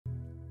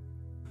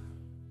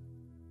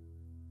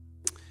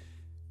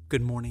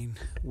Good morning.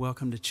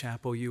 Welcome to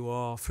chapel, you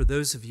all. For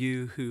those of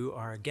you who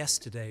are guests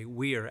today,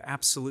 we are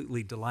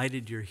absolutely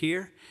delighted you're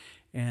here.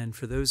 And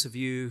for those of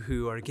you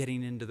who are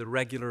getting into the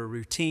regular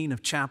routine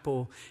of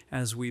chapel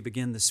as we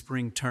begin the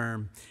spring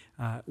term,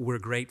 we're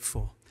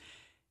grateful.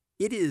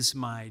 It is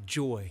my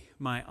joy,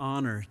 my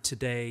honor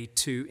today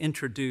to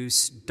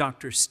introduce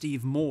Dr.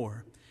 Steve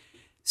Moore.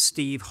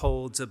 Steve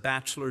holds a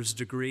bachelor's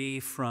degree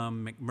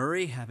from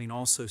McMurray, having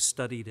also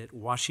studied at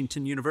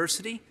Washington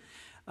University,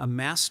 a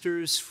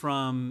master's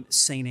from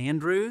St.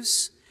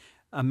 Andrews,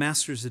 a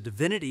master's of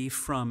divinity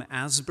from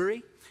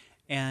Asbury,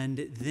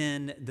 and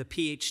then the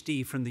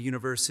PhD from the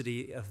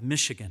University of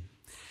Michigan.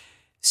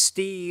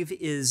 Steve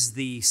is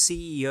the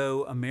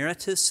CEO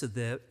Emeritus of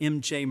the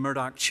M.J.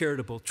 Murdock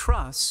Charitable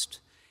Trust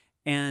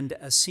and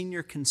a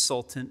senior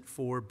consultant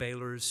for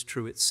Baylor's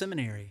Truett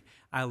Seminary.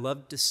 I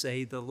love to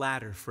say the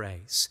latter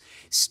phrase.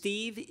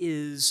 Steve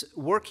is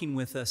working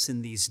with us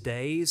in these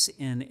days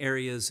in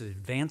areas of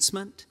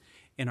advancement,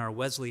 in our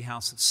Wesley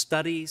House of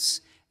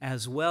Studies,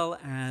 as well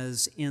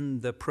as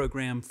in the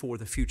program for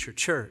the Future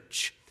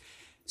Church.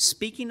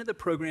 Speaking of the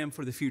program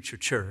for the Future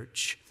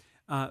Church,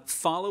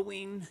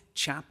 following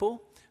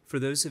chapel, for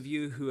those of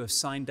you who have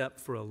signed up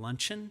for a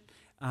luncheon,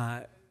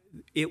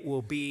 it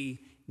will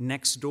be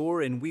next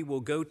door, and we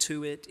will go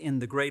to it in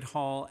the Great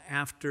Hall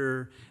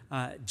after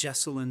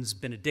Jesselyn's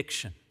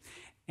benediction.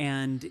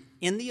 And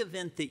in the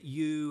event that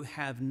you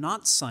have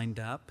not signed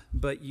up,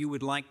 but you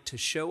would like to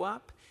show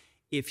up,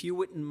 if you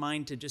wouldn't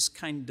mind to just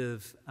kind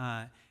of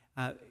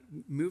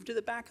move to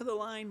the back of the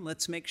line,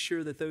 let's make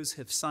sure that those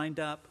have signed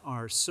up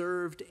are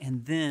served,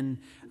 and then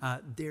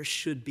there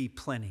should be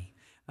plenty.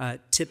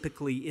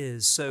 Typically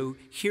is. So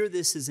hear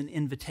this as an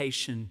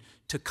invitation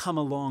to come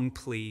along,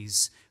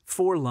 please,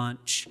 for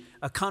lunch,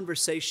 a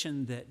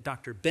conversation that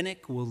Dr.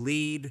 Bennick will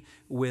lead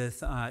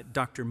with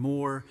Dr.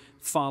 Moore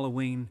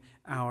following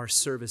our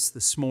service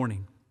this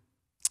morning.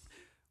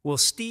 Well,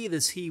 Steve,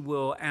 as he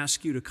will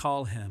ask you to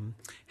call him,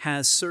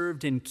 has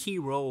served in key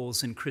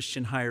roles in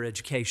Christian higher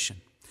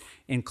education,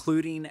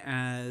 including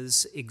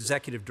as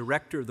executive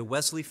director of the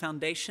Wesley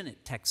Foundation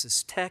at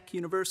Texas Tech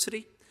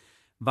University,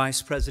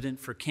 vice president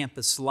for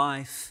campus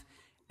life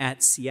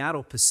at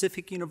Seattle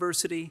Pacific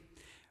University.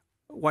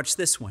 Watch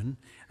this one.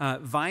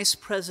 Vice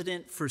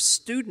president for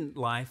student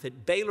life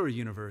at Baylor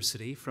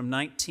University from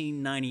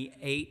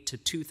 1998 to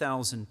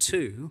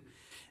 2002.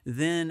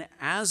 Then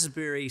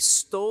Asbury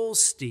stole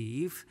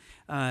Steve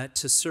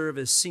to serve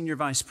as senior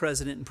vice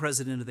president and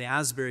president of the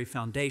Asbury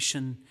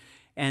Foundation.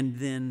 And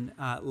then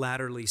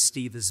latterly,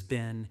 Steve has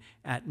been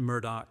at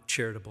Murdock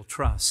Charitable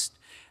Trust.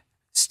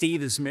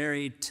 Steve is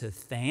married to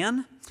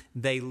Than.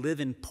 They live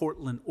in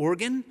Portland,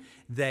 Oregon.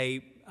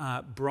 They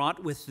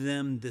brought with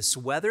them this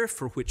weather,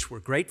 for which we're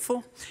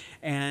grateful.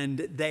 And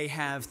they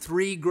have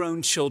 3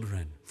 grown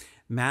children,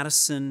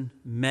 Madison,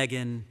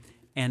 Megan,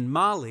 and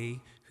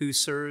Molly, who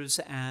serves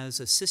as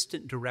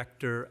assistant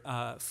director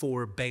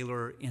for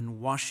Baylor in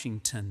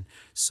Washington.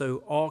 So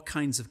all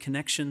kinds of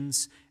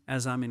connections.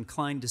 As I'm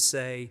inclined to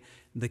say,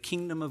 the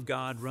kingdom of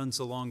God runs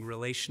along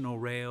relational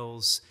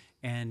rails,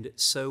 and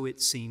so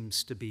it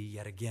seems to be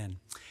yet again.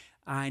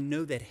 I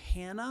know that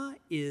Hannah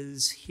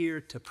is here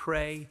to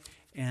pray,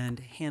 and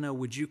Hannah,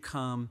 would you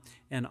come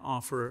and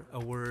offer a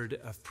word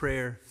of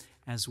prayer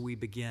as we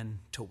begin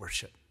to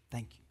worship?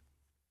 Thank you.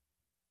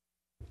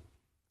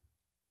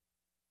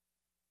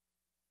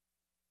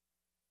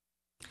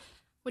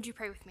 Would you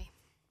pray with me?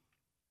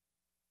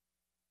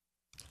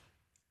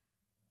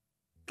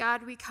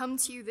 God, we come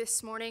to you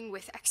this morning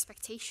with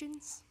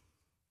expectations.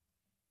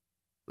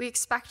 We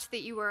expect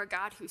that you are a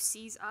God who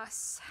sees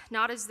us,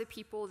 not as the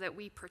people that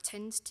we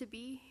pretend to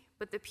be,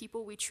 but the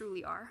people we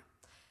truly are,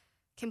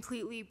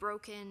 completely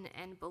broken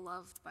and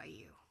beloved by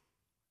you.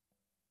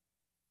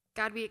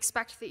 God, we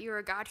expect that you're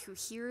a God who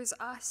hears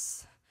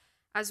us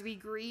as we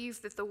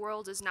grieve that the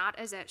world is not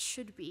as it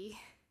should be,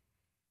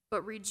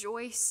 but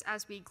rejoice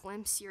as we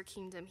glimpse your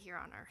kingdom here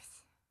on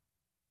earth.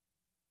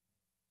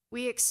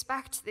 We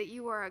expect that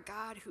you are a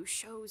God who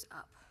shows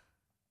up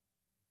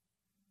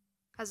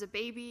as a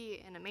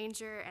baby in a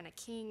manger and a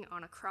king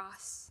on a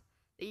cross,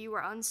 that you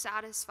are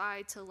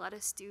unsatisfied to let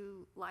us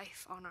do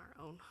life on our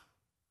own.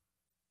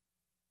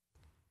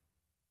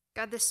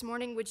 God, this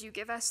morning, would you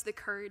give us the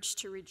courage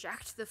to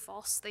reject the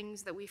false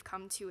things that we've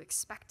come to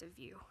expect of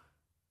you?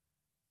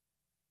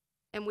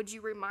 And would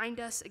you remind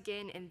us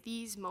again in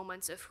these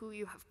moments of who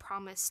you have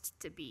promised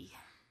to be?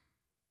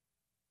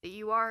 That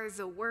you are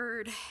the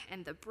Word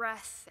and the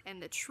breath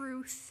and the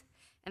truth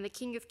and the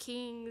King of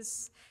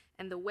Kings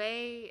and the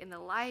way and the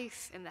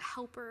life and the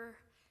helper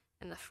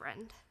and the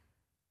friend.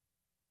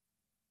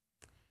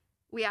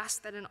 We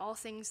ask that in all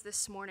things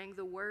this morning,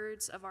 the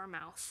words of our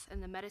mouth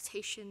and the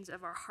meditations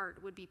of our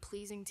heart would be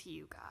pleasing to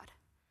you, God,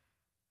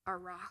 our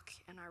rock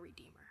and our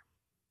Redeemer.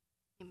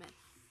 Amen.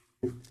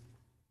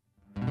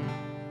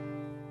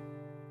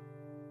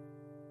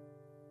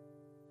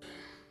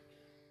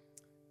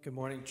 Good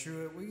morning,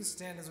 Truett. Will you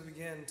stand as we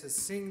begin to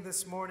sing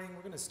this morning?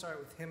 We're going to start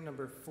with hymn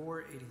number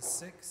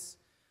 486.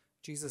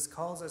 Jesus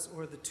calls us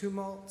o'er the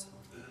tumult,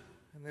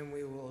 and And then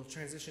we will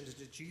transition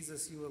to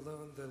Jesus, You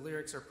Alone. The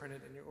lyrics are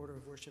printed in your order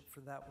of worship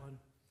for that one.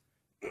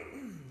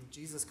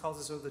 Jesus Calls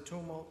Us Over the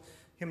Tumult,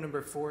 hymn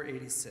number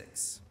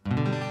 486.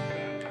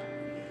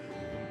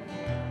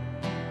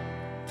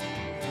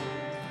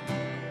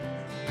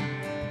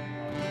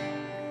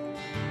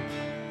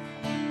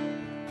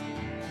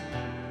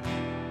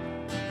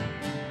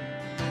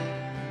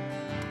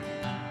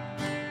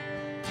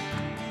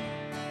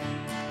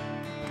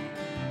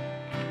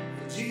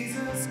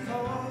 Jesus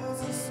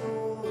calls us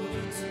over the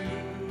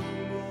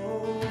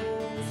tumult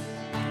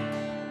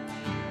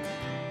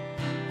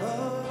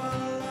of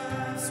our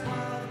life's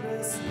wild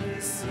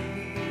restless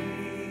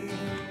sea.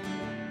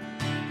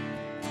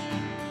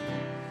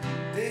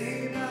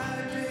 Day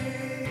by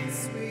day,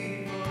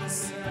 sweet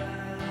voice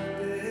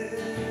sounded,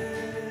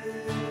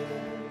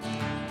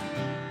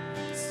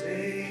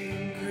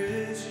 saying,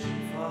 Christian,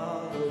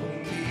 follow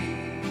me.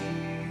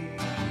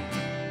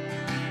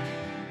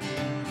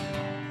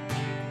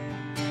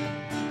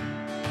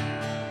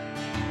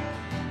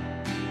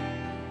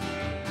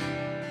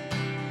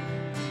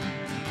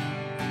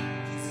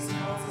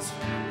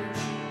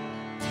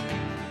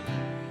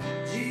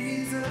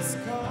 Jesus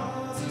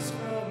calls us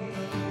from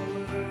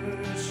the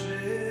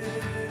worship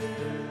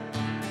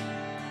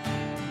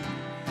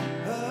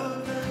of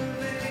the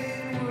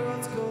vain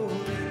world's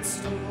golden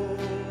store,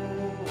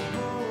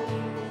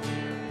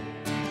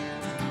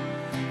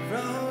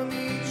 from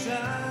each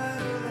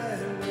idol that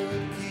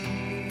would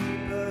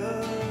keep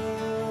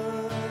us,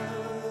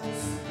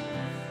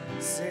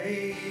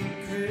 saying,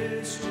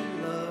 Christian,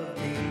 love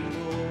me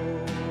more.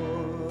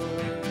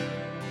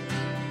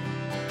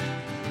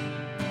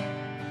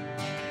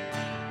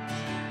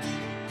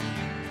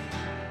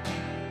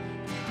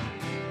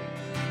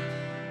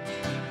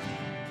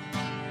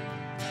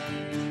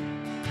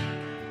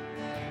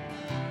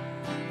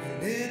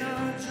 In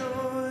our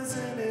joys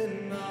and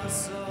in our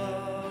sorrows,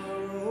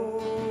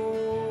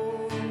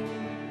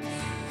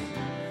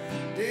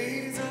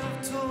 days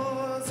of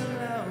toils and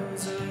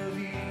hours of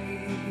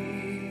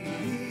ease,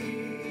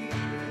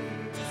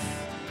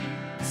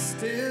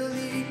 still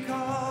He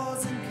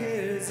calls and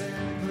cares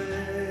and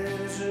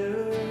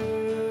pleasures.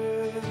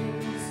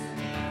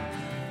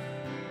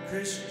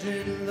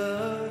 Christian,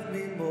 love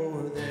me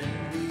more than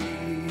these.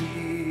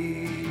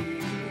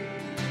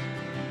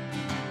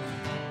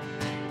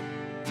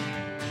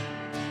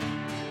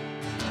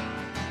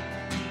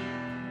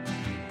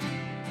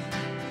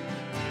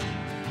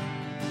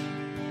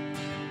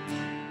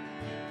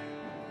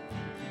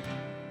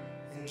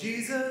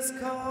 Jesus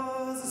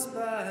calls us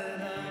by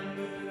thy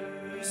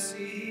mercies.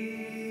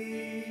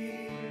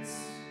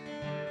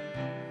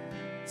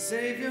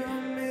 Savior,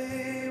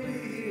 may we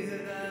hear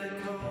thy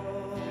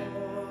call.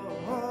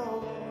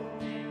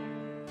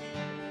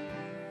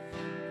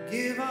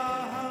 Give our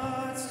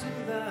hearts to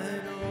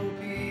thine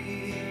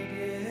obedience,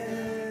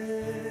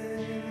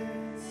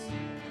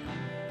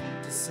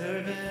 to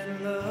serve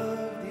and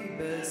love thee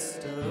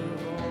best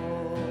of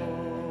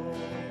all.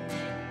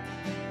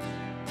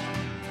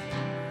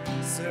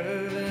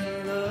 Serve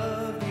and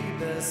love thee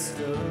best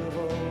of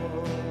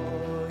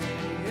all.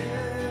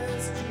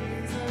 Yes,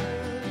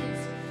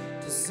 Jesus,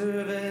 to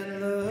serve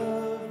and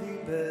love thee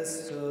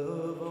best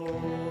of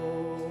all.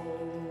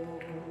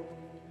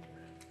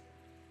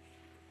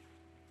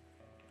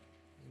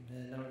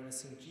 Amen. Now we're going to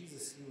sing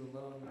Jesus, You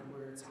Alone. The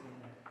words are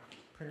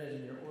printed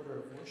in your order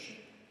of worship.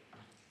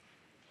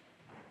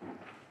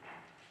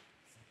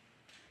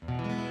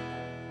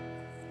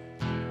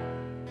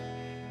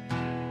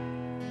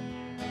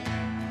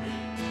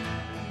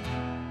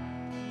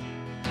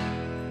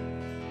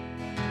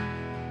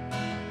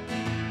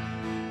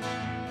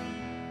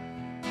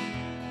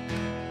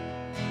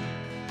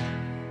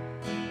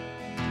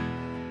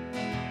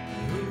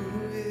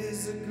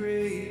 The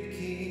great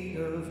King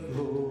of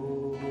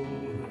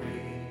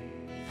glory,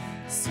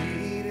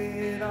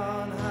 seated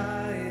on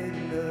high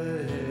in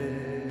the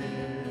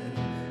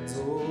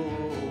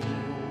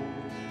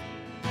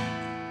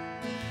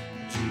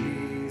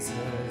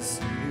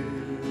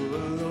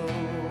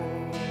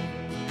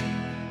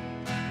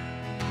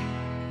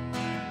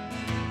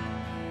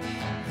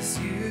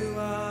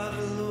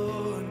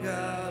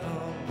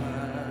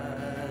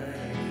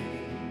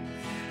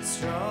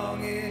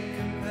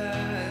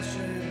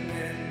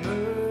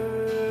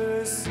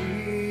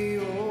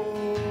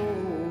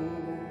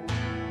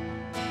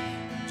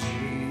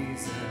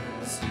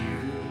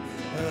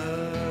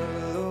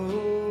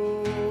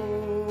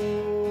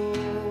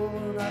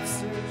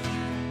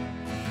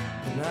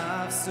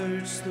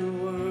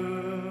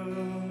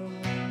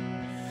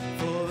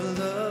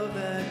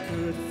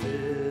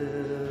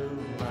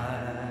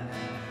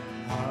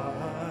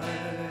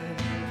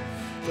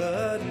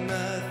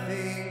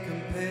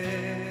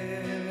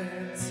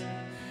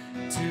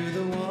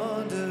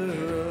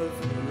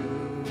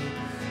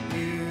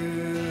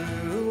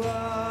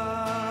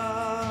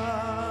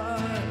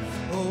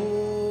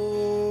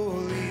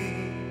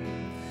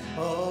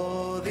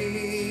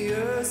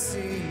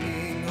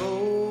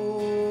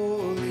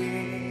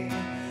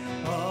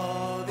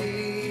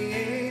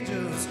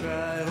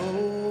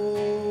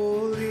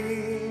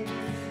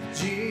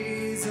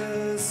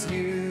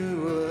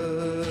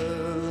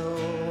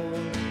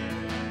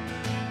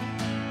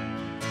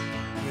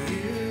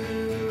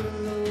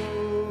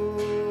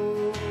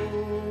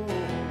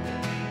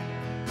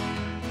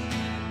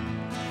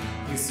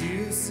Yes,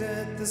 you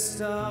set the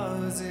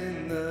stars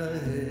in the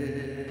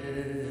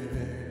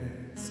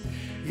heavens.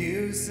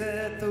 You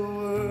set the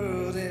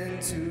world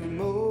into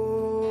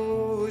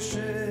motion.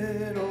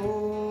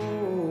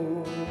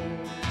 Oh,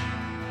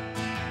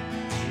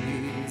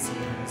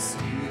 Jesus,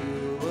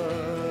 you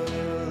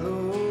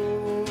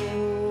alone.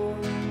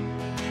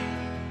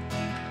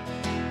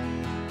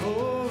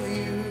 Oh,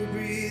 you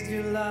breathe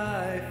your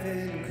life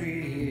in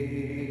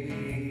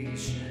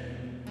creation.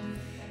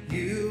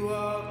 You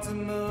walked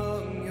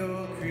among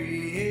your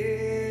created.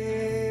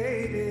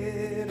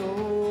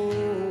 Oh,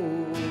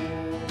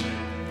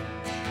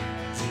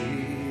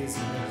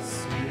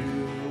 Jesus,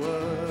 you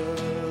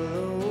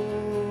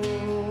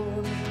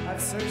alone.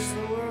 I've searched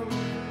the world.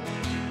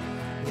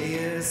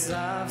 Yes,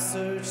 I've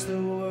searched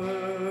the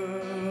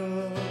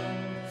world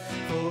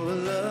for a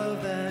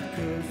love that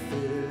could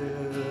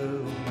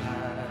fill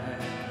my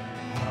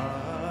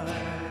heart,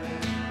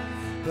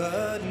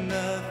 but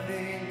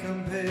nothing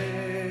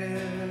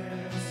compares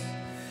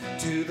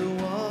to the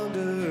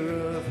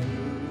wonder of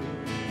who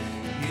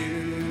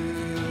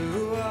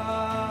you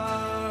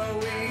are.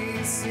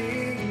 We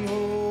sing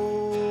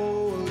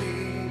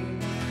holy,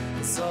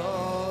 it's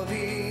all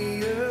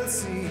the earth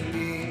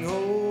singing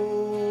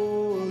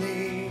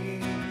holy,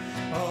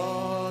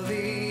 all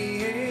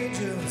the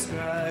angels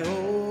cry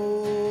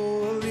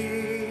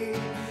holy,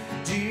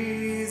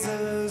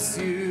 Jesus,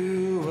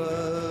 you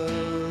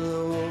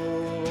alone.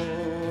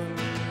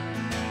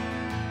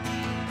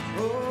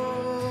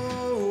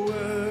 Oh,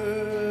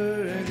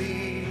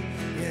 worthy,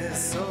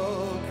 yes,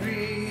 all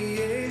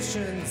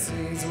creation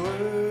sings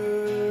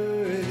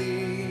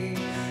worthy,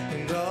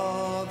 and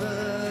all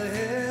the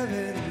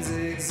heavens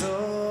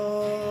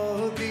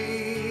exalt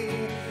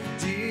thee,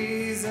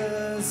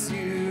 Jesus,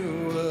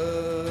 you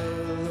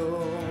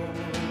alone.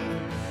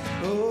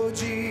 Oh,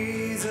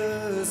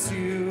 Jesus,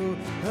 you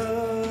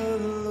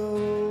alone.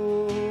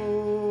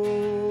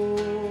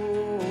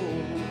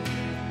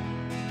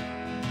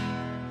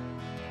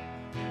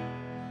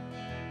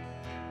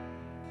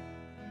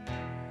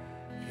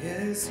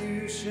 Yes,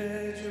 you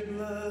shed your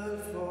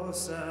blood for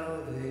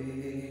salvation.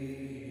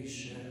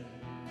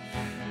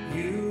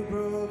 You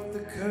broke the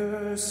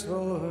curse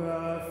for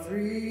our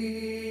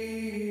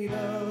freedom.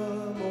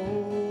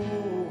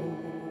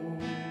 Oh,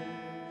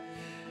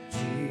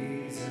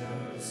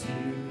 Jesus,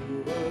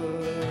 you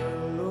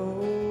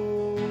alone.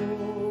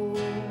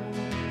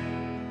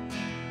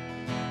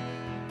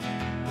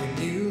 When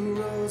you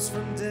rose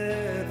from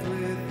death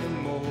with the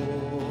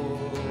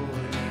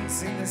morning,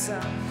 sing this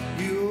out.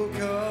 You'll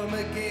come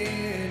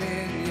again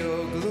in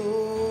your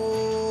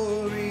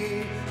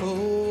glory.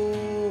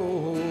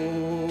 Oh,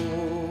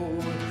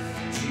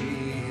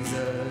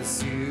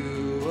 Jesus,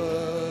 you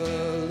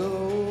alone.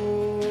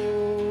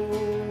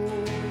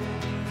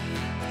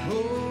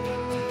 Oh,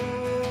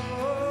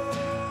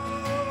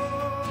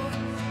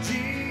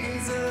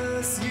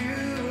 Jesus,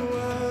 you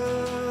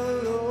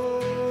alone.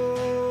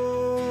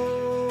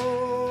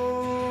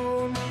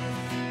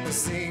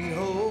 Sing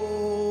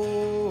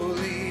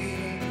holy,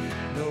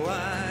 no,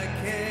 I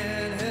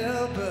can't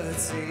help but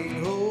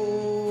sing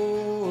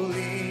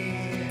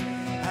holy.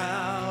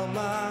 How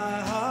my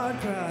heart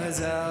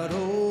cries out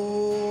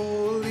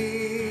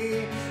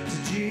holy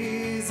to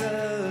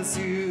Jesus,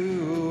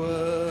 you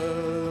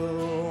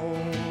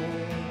alone.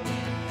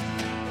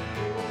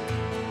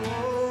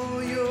 Oh,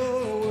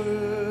 you're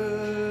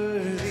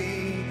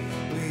worthy.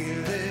 We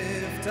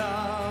lift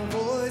our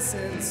voice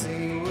and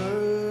sing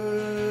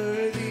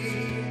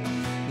worthy.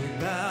 We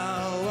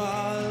bow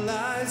our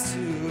lives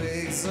to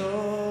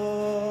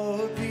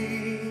exalt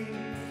thee,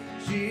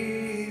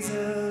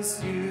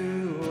 Jesus,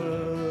 you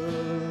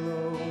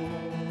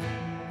alone.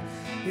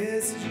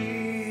 Yes,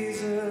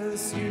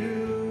 Jesus,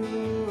 you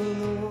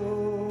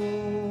alone.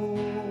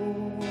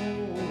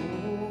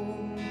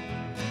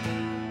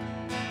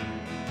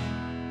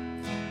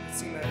 Let's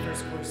sing that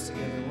first chorus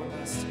together one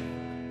last time.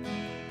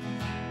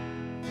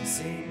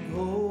 Sing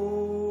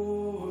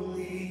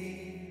holy,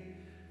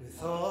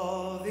 with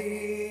all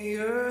the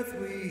earth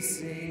we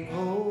sing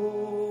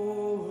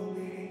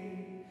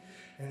holy,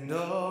 and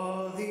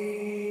all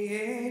the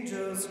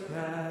angels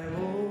cry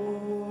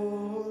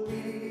holy,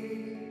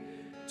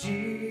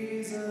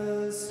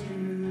 Jesus,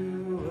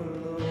 you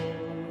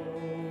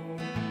alone.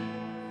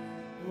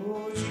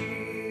 Oh,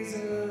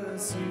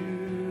 Jesus,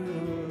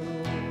 you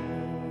alone.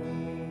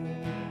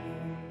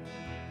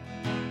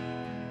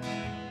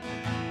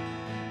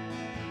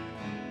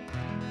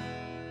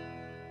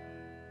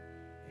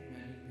 Amen. You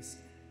can be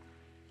seated.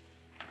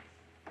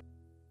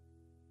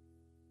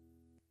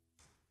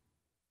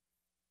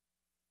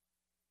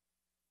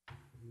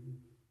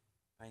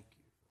 Thank you.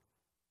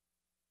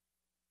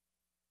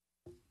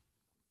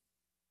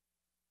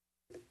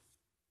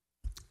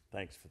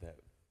 Thanks for that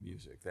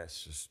music.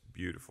 That's just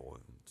beautiful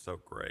and so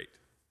great.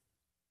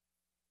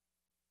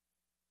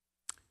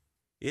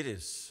 It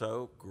is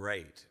so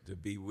great to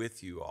be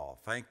with you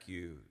all. Thank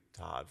you,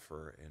 Todd,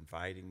 for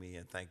inviting me,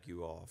 and thank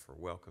you all for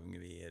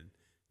welcoming me. And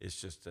it's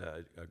just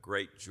a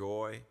great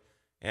joy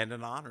and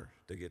an honor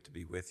to get to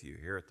be with you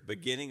here at the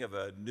beginning of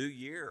a new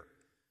year.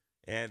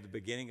 and the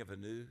beginning of a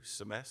new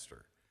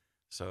semester.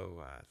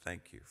 So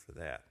thank you for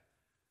that.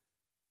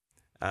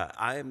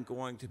 I am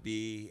going to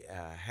be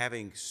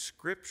having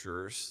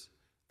scriptures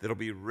that'll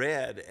be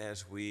read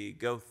as we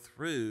go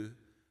through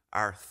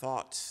our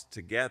thoughts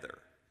together.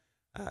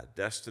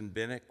 Dustin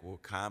Bennett will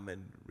come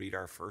and read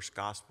our first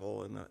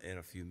gospel in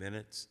a few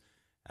minutes.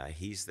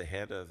 He's the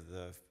head of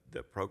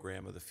the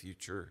program of the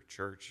Future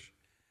Church.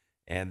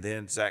 And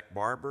then Zach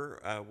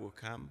Barber will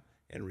come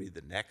and read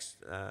the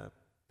next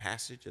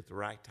passage at the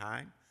right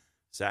time.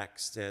 Zach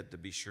said to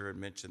be sure and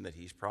mention that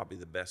he's probably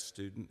the best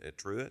student at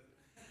Truett.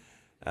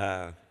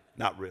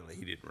 Not really,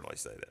 he didn't really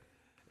say that.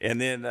 And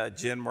then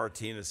Jen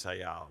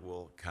Martinez-Ayala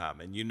will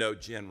come. And you know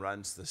Jen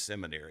runs the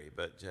seminary,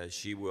 but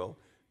she will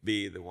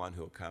be the one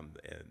who will come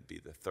and be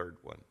the third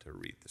one to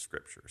read the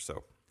scripture.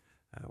 So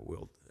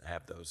we'll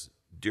have those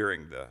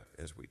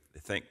as we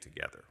think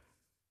together.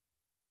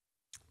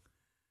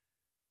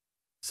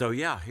 So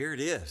yeah, here it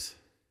is.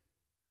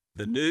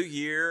 The new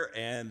year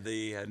and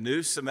the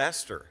new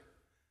semester.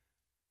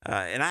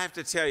 And I have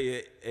to tell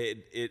you,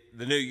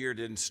 the new year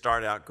didn't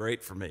start out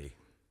great for me.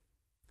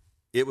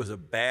 It was a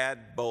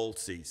bad bowl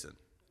season.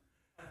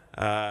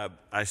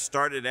 I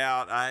started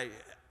out, I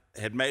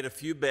had made a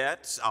few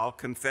bets, I'll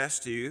confess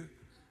to you.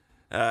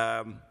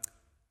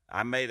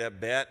 I made a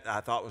bet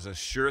I thought was a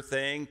sure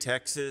thing,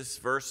 Texas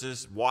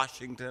versus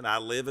Washington. I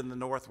live in the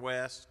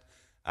Northwest.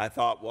 I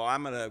thought, well,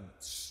 I'm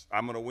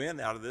gonna win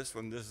out of this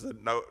one. This is a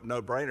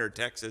no-brainer,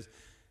 Texas.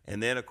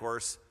 And then, of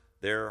course,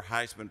 their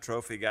Heisman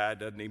Trophy guy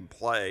doesn't even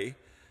play,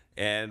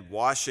 and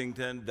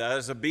Washington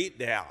does a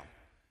beatdown.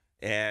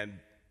 And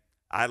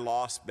I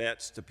lost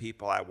bets to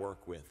people I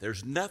work with.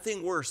 There's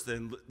nothing worse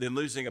than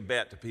losing a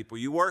bet to people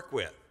you work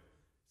with.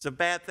 It's a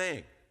bad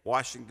thing.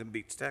 Washington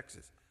beats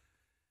Texas.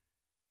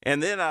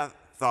 And then I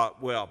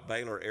thought, well,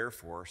 Baylor Air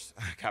Force.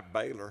 I got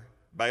Baylor.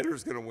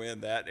 Baylor's going to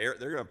win that. They're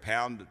going to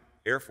pound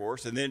Air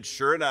Force. And then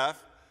sure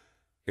enough,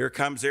 here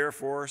comes Air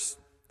Force.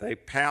 They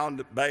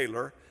pound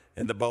Baylor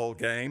in the bowl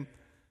game.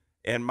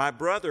 And my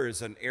brother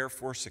is an Air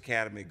Force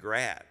Academy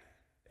grad.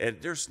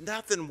 And there's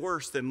nothing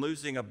worse than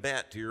losing a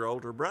bet to your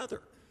older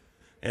brother.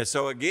 And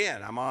so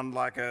again, I'm on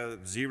like a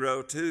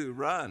 0-2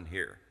 run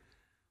here.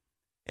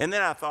 And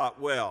then I thought,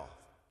 well,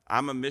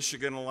 I'm a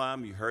Michigan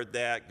alum. You heard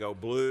that. Go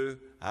Blue.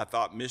 I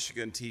thought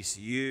Michigan,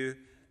 TCU.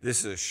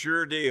 This is a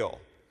sure deal.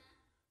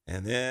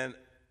 And then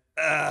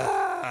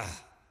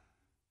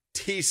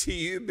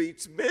TCU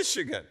beats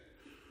Michigan.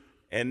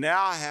 And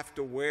now I have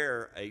to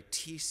wear a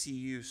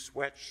TCU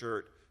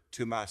sweatshirt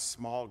to my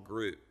small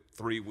group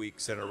 3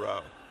 weeks in a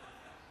row.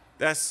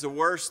 That's the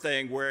worst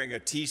thing, wearing a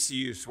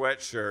TCU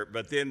sweatshirt,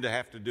 but then to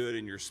have to do it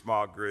in your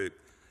small group.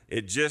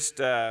 It just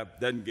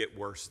doesn't get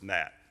worse than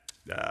that.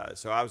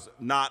 So I was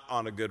not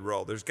on a good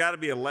roll. There's got to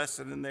be a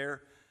lesson in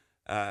there.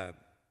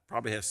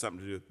 Probably has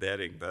something to do with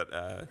betting,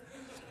 but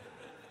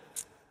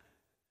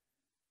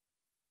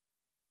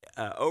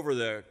over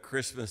the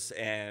Christmas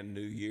and New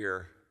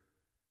Year,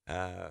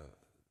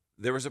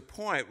 there was a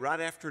point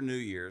right after New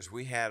Year's,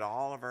 we had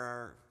all of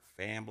our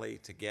family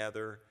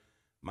together.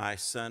 My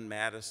son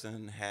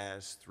Madison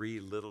has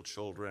 3 little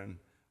children,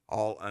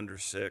 all under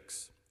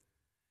 6.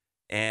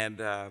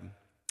 And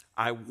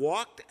I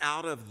walked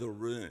out of the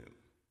room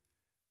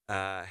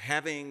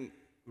having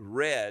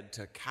read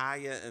to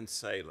Kaya and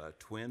Selah,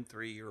 twin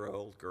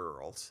 3-year-old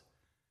girls.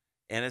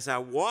 And as I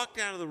walked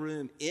out of the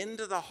room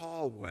into the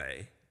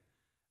hallway,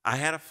 I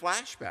had a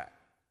flashback.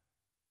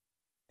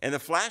 And the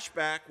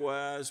flashback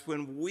was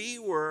when we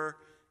were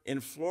in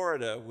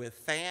Florida with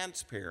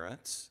Than's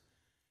parents,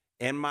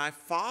 and my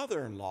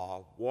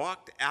father-in-law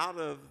walked out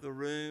of the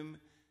room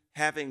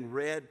having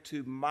read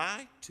to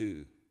my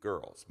 2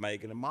 girls,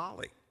 Megan and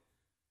Molly.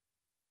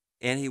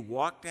 And he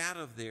walked out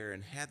of there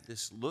and had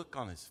this look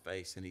on his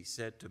face, and he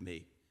said to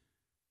me,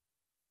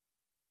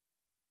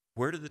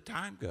 "Where did the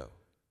time go?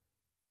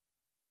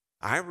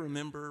 I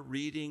remember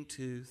reading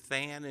to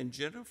Than and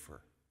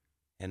Jennifer,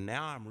 and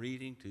now I'm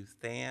reading to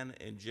Than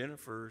and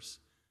Jennifer's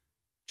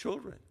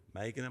children,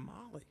 Megan and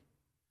Molly."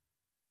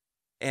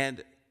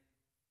 And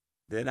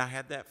then I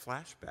had that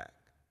flashback.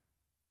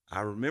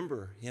 I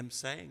remember him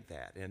saying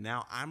that. And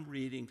now I'm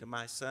reading to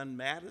my son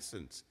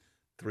Madison's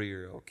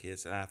 3-year-old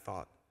kids. And I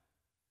thought,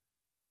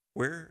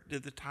 where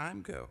did the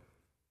time go?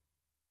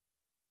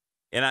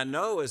 And I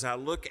know as I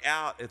look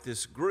out at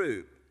this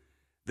group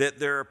that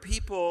there are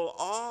people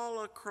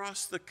all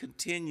across the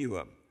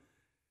continuum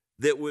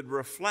that would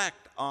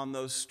reflect on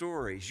those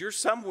stories. You're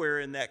somewhere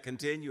in that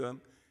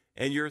continuum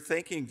and you're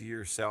thinking to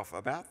yourself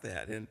about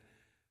that. And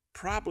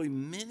probably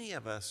many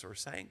of us are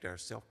saying to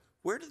ourselves,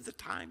 where did the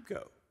time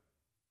go?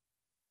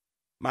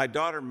 My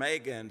daughter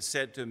Megan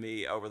said to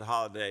me over the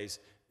holidays,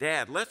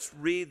 "Dad, let's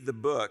read the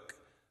book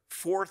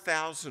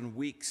 4,000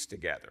 Weeks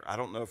together." I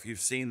don't know if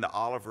you've seen the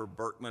Oliver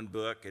Burkeman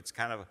book. It's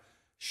kind of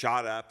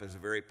shot up as a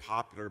very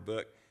popular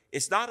book.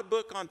 It's not a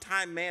book on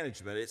time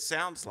management. It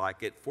sounds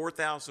like it,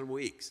 4,000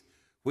 weeks,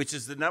 which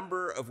is the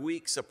number of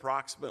weeks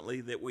approximately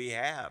that we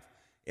have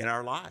in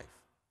our life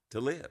to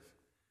live.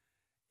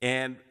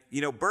 And,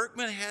 you know,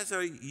 Burkeman has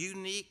a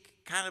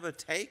unique kind of a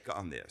take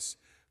on this.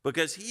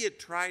 because he had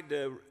tried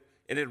to,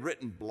 and had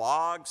written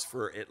blogs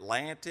for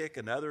Atlantic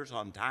and others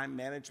on time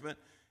management,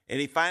 and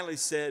he finally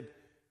said,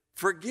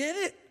 forget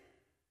it.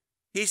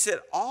 He said,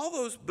 all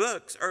those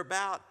books are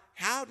about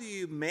how do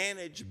you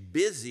manage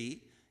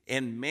busy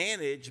and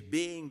manage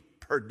being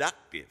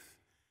productive.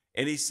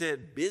 And he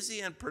said, busy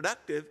and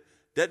productive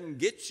doesn't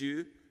get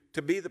you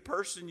to be the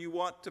person you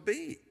want to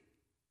be.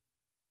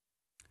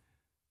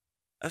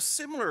 A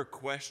similar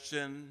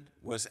question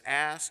was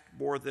asked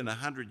more than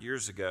 100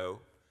 years ago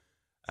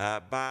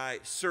by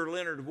Sir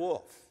Leonard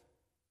Woolf.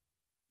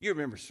 You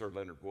remember Sir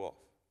Leonard Woolf?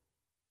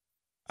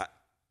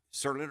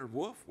 Sir Leonard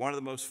Woolf, one of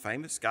the most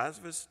famous guys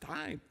of his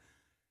time.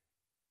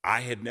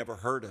 I had never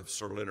heard of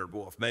Sir Leonard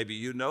Woolf. Maybe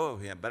you know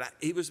of him, but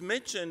he was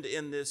mentioned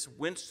in this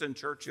Winston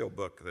Churchill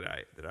book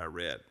that I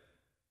read.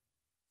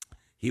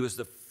 He was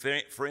the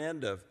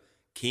friend of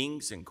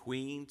kings and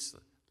queens,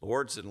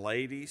 lords and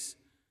ladies,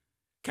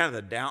 kind of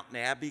the Downton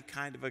Abbey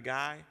kind of a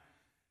guy.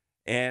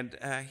 And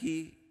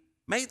he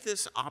made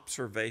this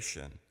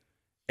observation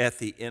at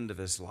the end of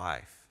his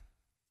life.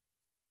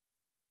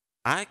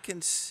 I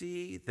can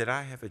see that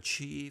I have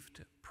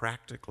achieved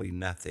practically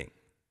nothing.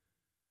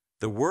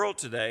 The world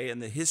today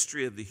and the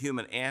history of the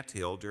human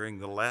anthill during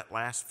the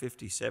last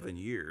 57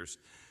 years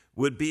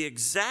would be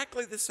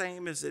exactly the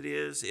same as it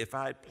is if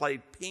I'd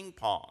played ping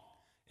pong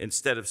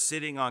instead of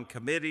sitting on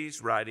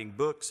committees, writing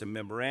books and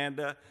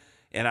memoranda,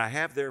 and I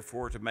have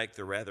therefore to make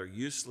the rather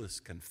useless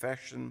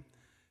confession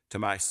to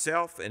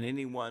myself and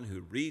anyone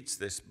who reads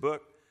this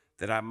book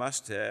that I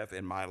must have,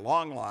 in my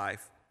long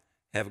life,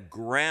 have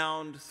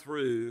ground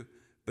through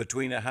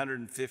between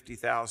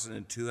 150,000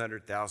 and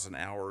 200,000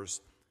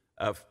 hours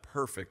of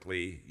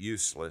perfectly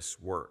useless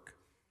work.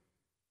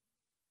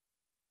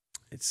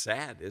 It's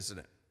sad, isn't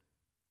it,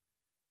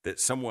 that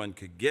someone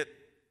could get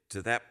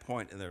to that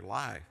point in their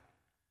life,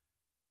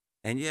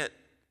 and yet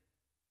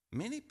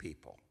many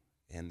people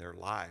in their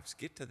lives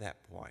get to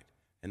that point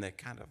and they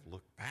kind of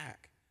look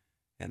back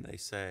and they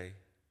say,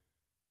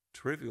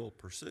 trivial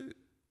pursuit.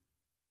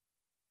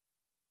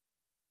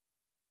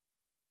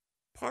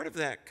 Part of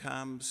that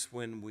comes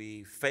when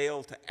we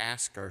fail to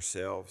ask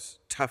ourselves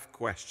tough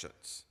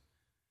questions.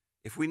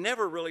 If we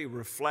never really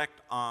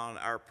reflect on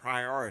our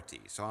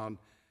priorities, on,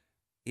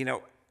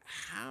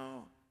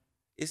 how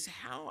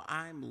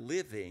I'm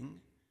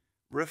living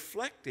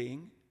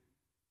reflecting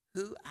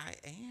who I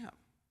am,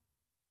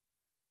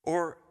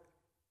 or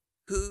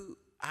who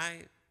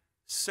I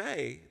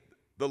say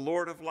the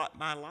Lord of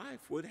my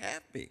life would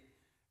have me,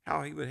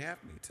 how he would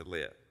have me to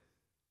live.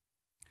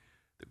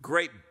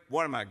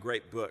 One of my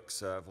great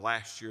books of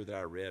last year that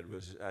I read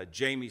was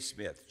James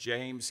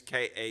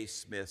K.A.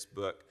 Smith's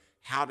book,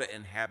 How to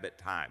Inhabit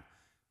Time.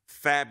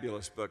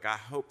 Fabulous book. I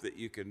hope that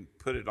you can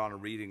put it on a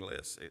reading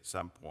list at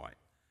some point.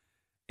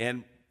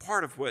 And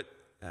part of what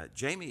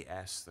Jamie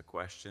asks the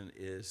question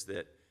is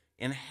that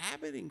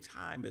inhabiting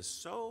time is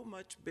so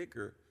much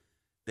bigger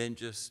than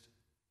just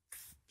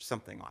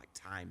something like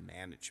time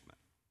management.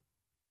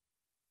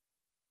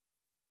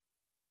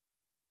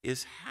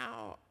 Is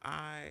how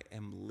I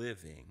am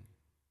living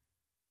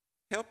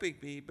helping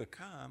me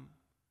become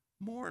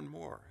more and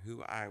more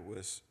who I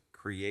was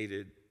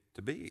created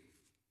to be?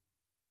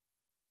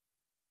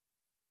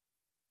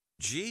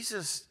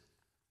 Jesus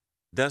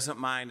doesn't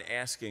mind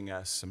asking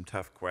us some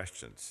tough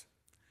questions.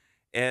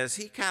 As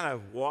he kind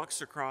of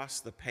walks across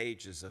the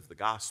pages of the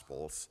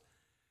Gospels,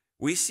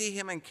 we see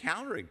him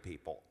encountering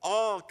people,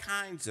 all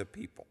kinds of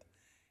people.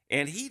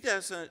 And he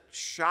doesn't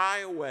shy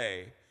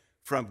away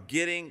from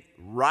getting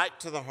right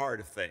to the heart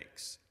of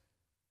things.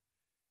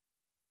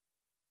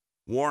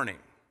 Warning: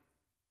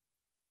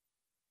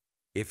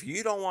 if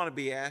you don't want to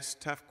be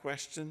asked tough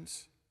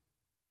questions,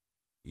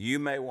 you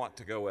may want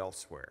to go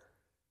elsewhere.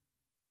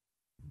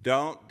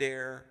 Don't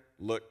dare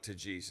look to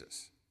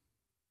Jesus.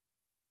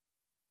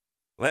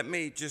 Let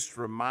me just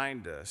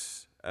remind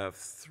us of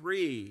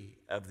 3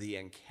 of the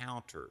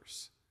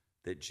encounters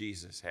that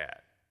Jesus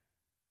had.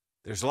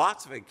 There's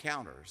lots of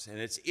encounters, and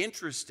it's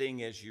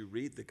interesting as you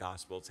read the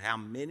Gospels how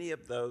many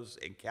of those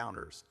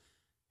encounters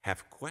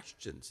have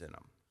questions in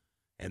them,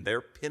 and they're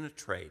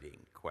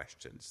penetrating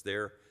questions.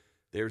 They're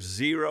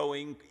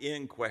zeroing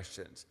in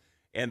questions,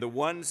 and the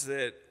ones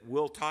that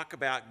we'll talk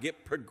about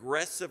get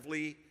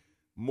progressively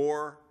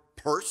more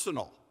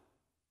personal.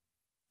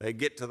 They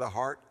get to the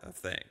heart of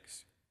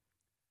things.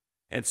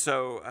 And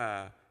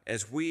so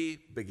as we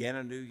begin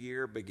a new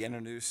year, begin a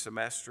new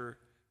semester,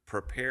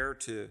 prepare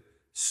to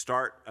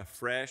start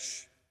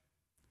afresh,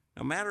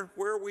 no matter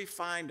where we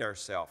find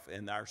ourselves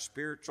in our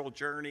spiritual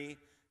journey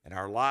and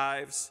our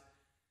lives,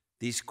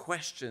 these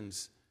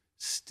questions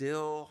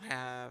still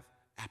have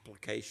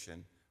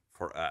application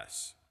for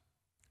us.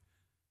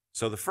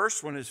 So the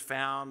first one is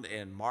found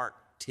in Mark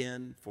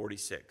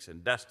 10:46,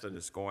 and Dustin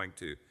is going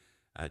to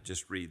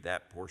just read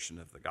that portion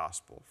of the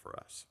gospel for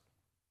us.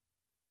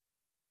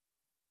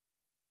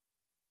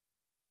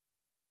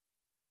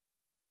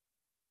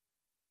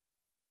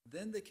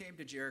 Then they came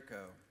to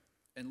Jericho,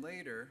 and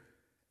later,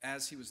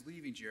 as he was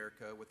leaving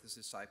Jericho with his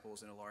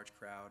disciples and a large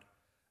crowd,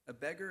 a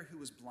beggar who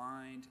was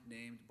blind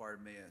named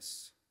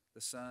Bartimaeus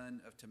the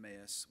son of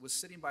Timaeus, was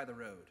sitting by the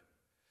road.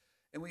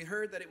 And when he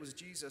heard that it was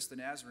Jesus the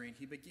Nazarene,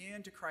 he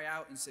began to cry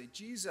out and say,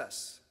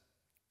 "Jesus,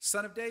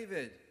 Son of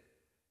David,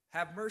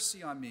 have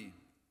mercy on me."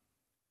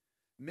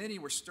 Many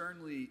were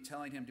sternly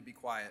telling him to be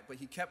quiet, but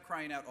he kept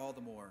crying out all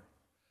the more,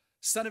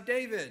 "Son of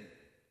David,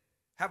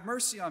 have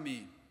mercy on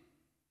me."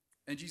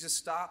 And Jesus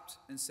stopped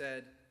and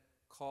said,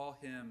 "Call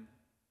him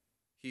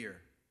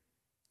here."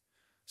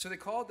 So they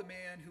called the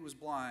man who was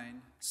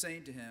blind,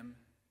 saying to him,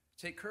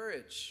 "Take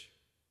courage,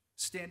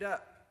 stand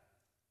up.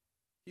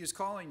 He is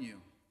calling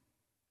you."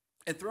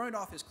 And throwing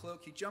off his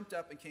cloak, he jumped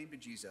up and came to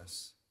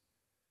Jesus.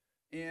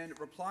 And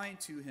replying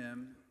to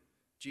him,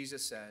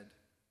 Jesus said,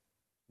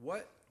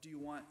 "What do you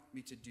want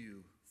me to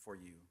do for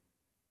you?"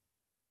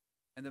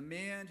 And the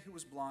man who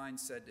was blind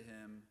said to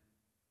him,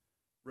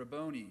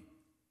 "Rabboni,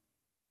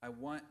 I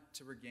want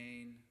to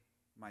regain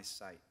my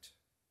sight."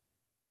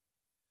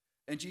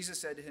 And Jesus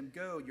said to him,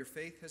 "Go, your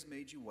faith has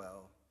made you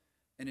well."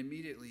 And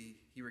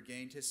immediately he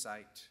regained his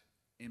sight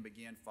and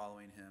began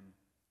following him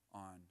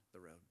on the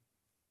road.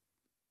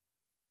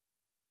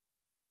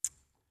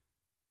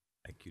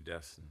 Thank you,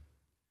 Dustin.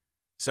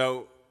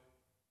 So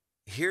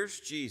here's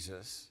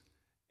Jesus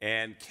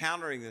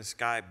encountering this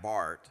guy,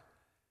 Bart,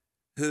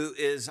 who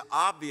is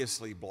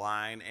obviously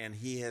blind, and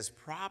he has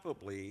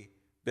probably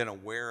been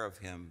aware of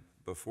him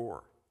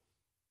before.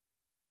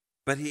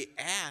 But he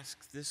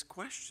asks this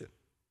question: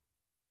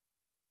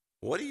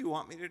 "What do you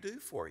want me to do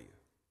for you?"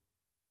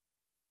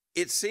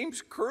 It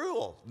seems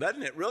cruel,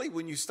 doesn't it? Really,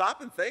 when you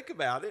stop and think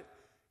about it,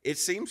 it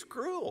seems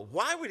cruel.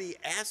 Why would he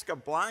ask a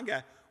blind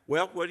guy,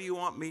 "Well, what do you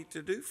want me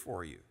to do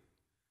for you?"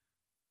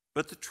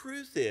 But the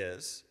truth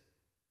is,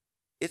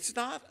 it's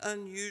not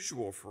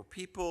unusual for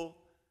people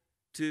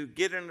to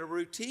get in a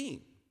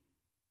routine.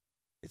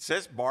 It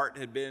says Bart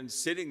had been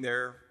sitting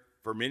there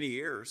for many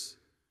years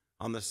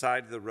on the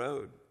side of the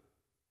road.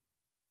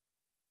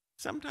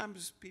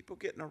 Sometimes people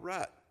get in a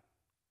rut.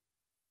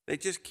 They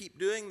just keep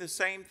doing the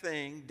same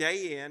thing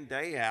day in,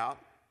 day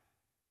out,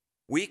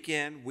 week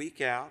in,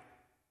 week out.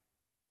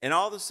 And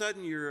all of a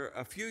sudden you're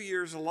a few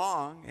years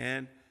along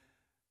and,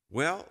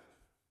 well,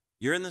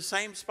 you're in the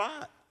same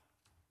spot.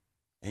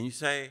 And you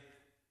say,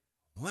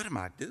 "What am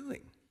I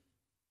doing?"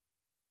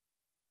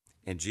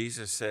 And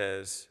Jesus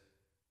says,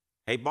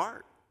 "Hey,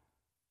 Bart,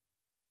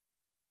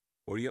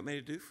 what do you want me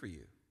to do for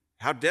you?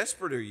 How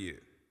desperate are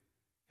you?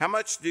 How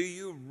much do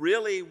you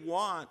really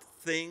want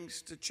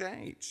things to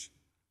change?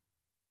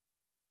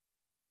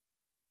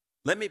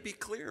 Let me be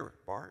clear,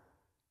 Bart.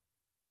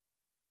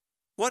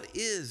 What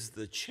is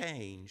the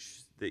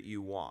change that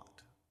you want?"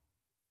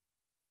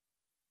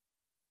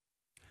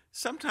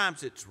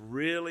 Sometimes it's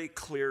really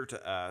clear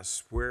to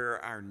us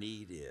where our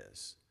need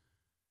is.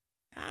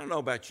 I don't know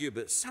about you,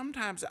 but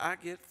sometimes I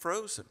get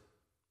frozen.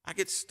 I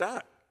get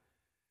stuck.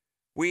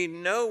 We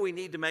know we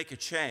need to make a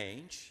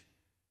change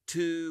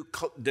to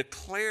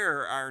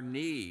declare our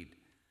need,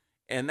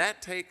 and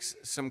that takes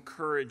some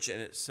courage in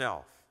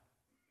itself.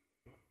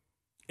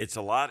 It's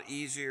a lot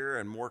easier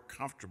and more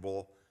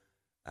comfortable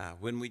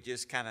when we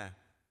just kind of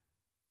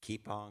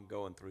keep on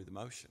going through the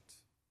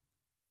motions,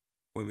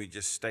 when we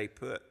just stay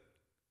put,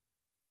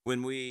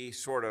 when we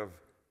sort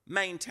of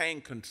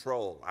maintain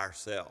control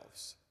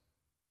ourselves.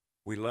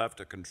 We love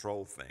to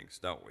control things,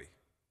 don't we?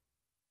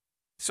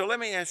 So let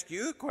me ask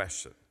you a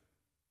question.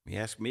 Let me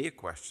ask me a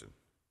question.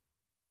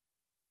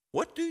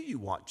 What do you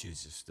want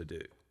Jesus to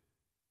do?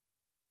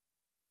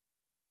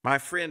 My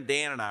friend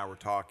Dan and I were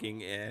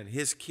talking, and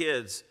his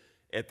kids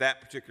at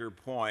that particular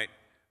point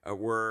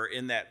were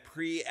in that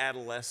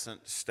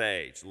pre-adolescent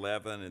stage,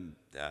 11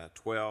 and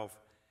 12.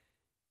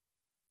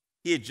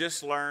 He had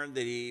just learned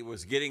that he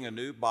was getting a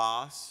new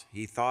boss.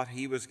 He thought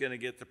he was going to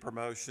get the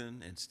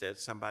promotion. Instead,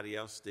 somebody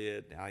else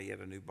did. Now he had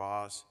a new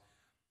boss.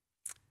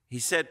 He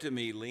said to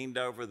me, leaned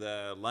over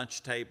the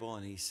lunch table,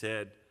 and he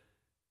said,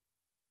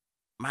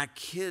 "My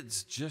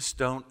kids just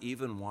don't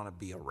even want to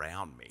be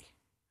around me."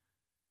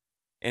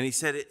 And he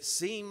said, "It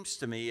seems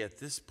to me at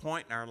this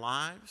point in our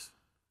lives,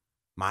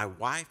 my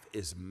wife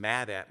is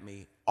mad at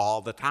me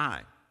all the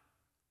time."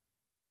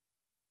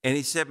 And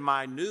he said,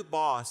 "My new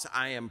boss,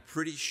 I am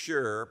pretty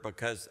sure,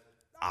 because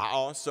I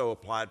also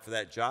applied for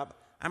that job,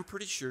 I'm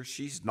pretty sure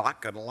she's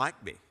not going to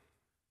like me.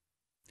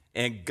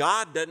 And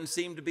God doesn't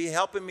seem to be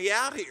helping me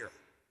out here."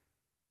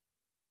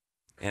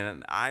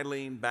 And I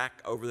leaned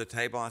back over the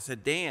table and I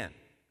said, "Dan,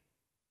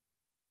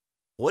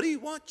 what do you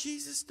want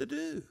Jesus to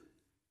do?"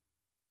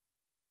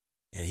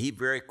 And he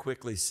very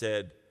quickly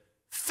said,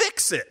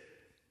 "Fix it."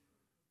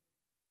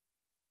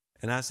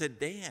 And I said,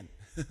 "Dan,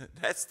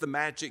 that's the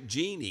magic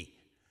genie.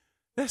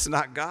 That's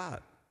not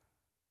God."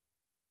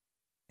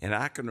 And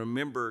I can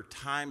remember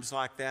times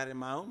like that in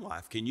my own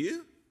life. Can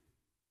you?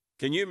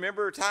 Can you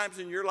remember times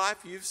in your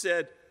life you've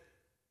said,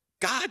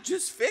 "God,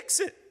 just fix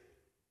it"?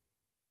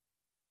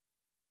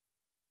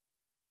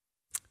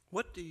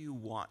 What do you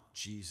want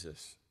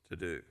Jesus to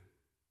do?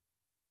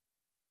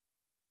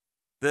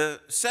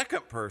 The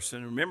second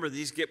person, remember,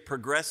 these get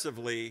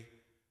progressively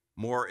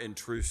more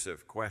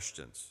intrusive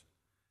questions.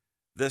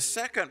 The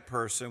second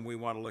person we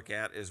want to look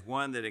at is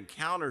one that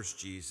encounters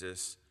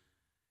Jesus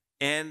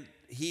and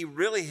he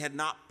really had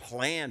not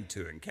planned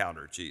to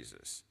encounter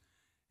Jesus.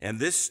 And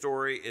this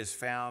story is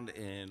found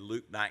in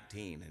Luke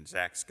 19, and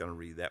Zach's going to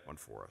read that one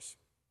for us.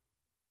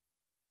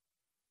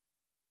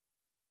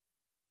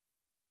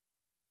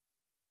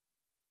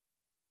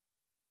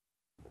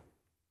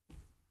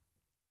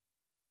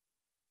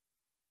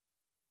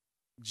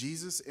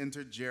 Jesus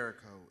entered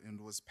Jericho and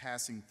was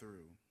passing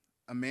through.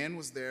 A man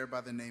was there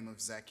by the name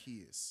of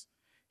Zacchaeus.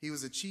 He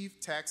was a chief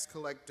tax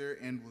collector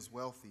and was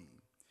wealthy.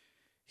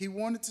 He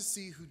wanted to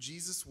see who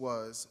Jesus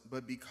was,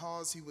 but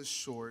because he was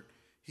short,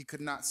 he could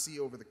not see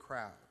over the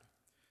crowd.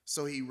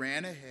 So he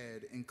ran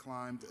ahead and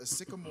climbed a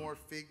sycamore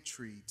fig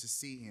tree to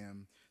see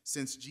him,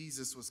 since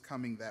Jesus was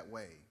coming that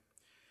way.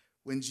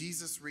 When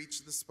Jesus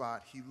reached the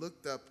spot, he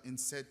looked up and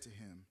said to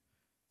him,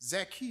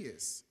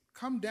 "Zacchaeus,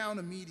 come down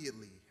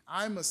immediately.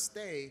 I must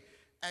stay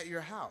at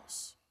your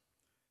house."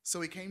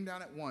 So he came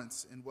down at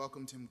once and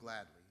welcomed him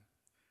gladly.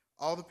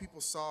 All the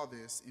people saw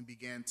this and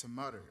began to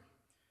mutter,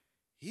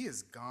 "He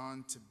is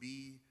gone to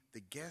be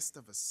the guest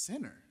of a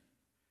sinner."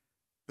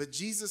 But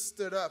Zacchaeus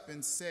stood up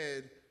and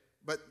said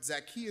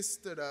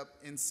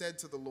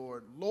to the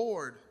Lord,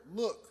 "Lord,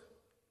 look,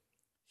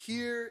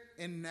 here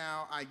and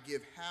now I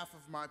give half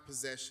of my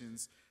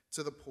possessions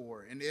to the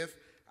poor, and if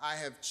I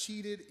have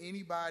cheated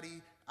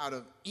anybody out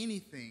of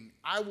anything,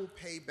 I will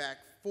pay back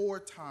 4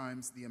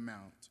 times the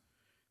amount."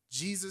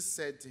 Jesus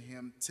said to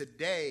him,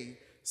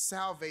 "Today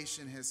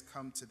salvation has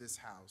come to this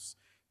house,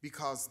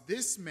 because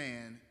this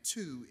man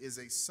too is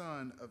a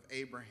son of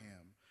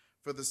Abraham.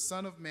 For the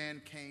Son of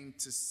Man came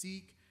to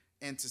seek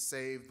and to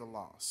save the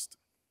lost."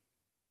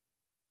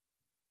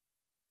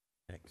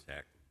 Thanks,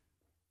 Zach.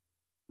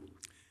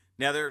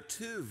 Now, there are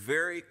 2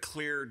 very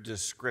clear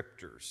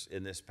descriptors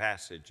in this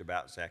passage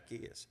about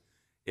Zacchaeus.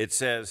 It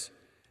says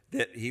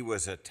that he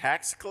was a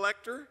tax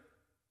collector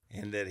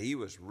and that he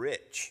was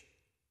rich.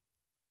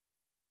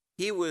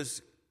 He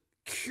was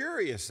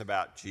curious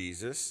about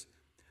Jesus,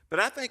 but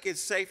I think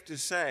it's safe to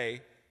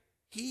say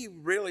he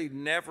really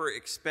never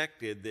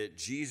expected that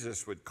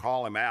Jesus would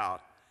call him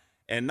out,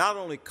 and not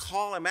only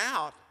call him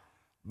out,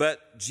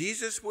 but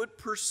Jesus would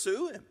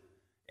pursue him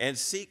and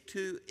seek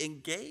to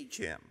engage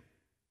him.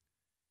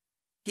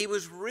 He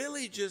was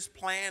really just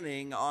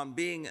planning on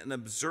being an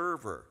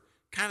observer,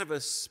 kind of a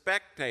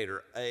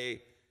spectator,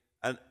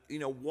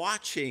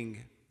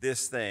 watching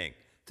this thing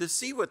to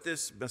see what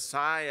this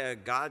Messiah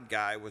God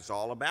guy was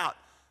all about.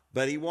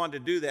 But he wanted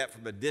to do that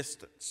from a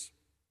distance.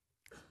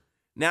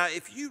 Now,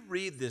 if you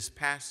read this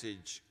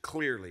passage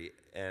clearly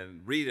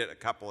and read it a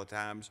couple of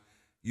times,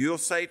 you'll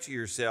say to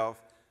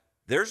yourself,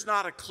 there's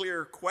not a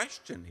clear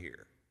question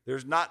here.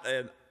 There's not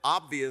an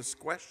obvious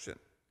question.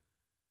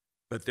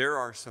 But there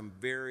are some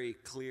very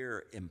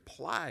clear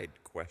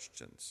implied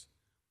questions.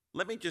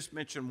 Let me just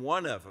mention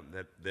one of them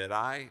that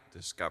I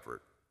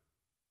discovered.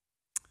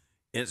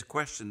 And it's a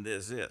question that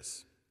is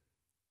this.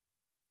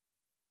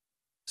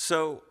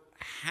 So,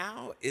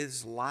 how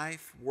is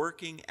life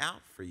working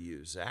out for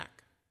you,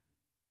 Zach?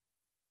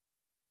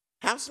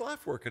 How's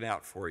life working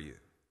out for you?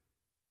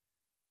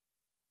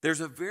 There's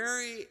a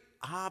very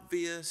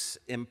obvious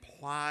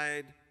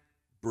implied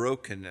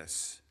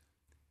brokenness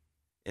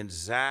in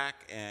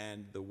Zach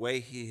and the way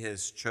he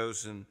has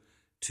chosen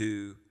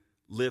to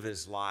live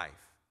his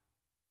life.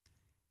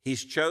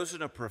 He's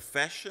chosen a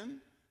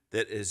profession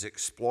that is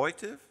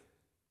exploitive.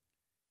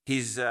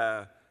 He's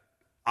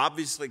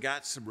obviously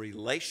got some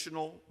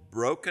relational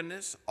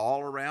brokenness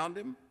all around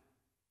him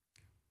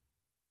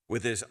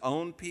with his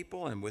own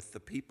people and with the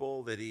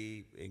people that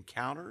he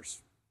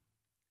encounters.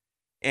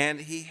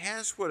 And he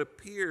has what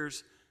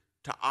appears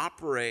to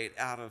operate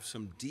out of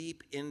some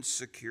deep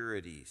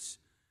insecurities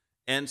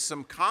and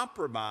some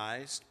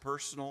compromised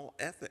personal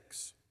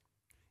ethics.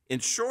 In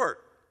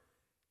short,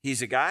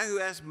 he's a guy who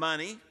has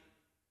money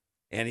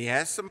and he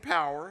has some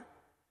power,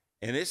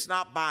 and it's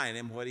not buying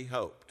him what he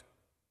hoped.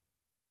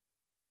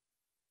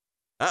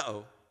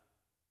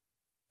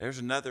 There's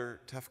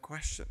another tough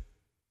question.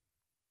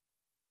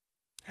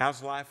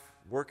 How's life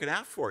working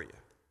out for you?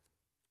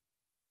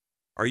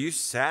 Are you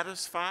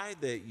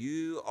satisfied that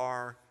you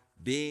are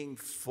being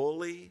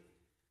fully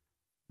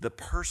the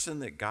person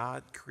that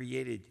God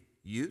created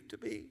you to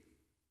be?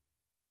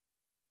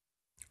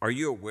 Are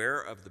you aware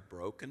of the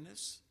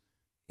brokenness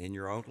in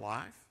your own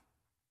life?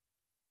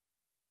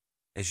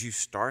 As you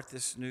start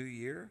this new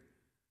year,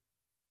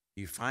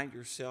 you find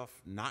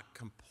yourself not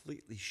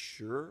completely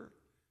sure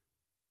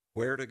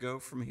where to go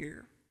from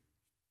here?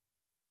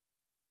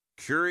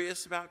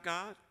 Curious about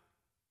God,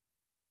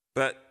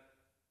 but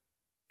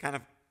kind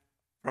of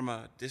from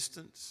a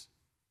distance?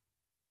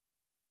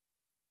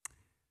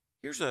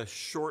 Here's a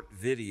short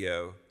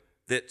video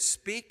that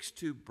speaks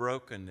to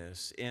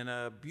brokenness in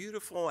a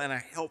beautiful and a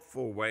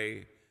helpful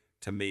way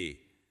to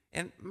me,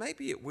 and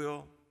maybe it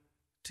will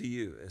to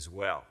you as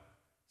well.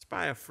 It's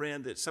by a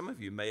friend that some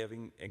of you may have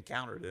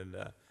encountered, and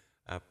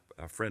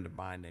a friend of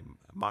mine named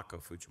Mako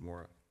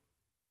Fujimura.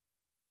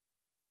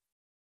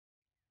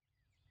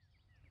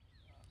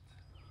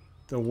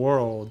 The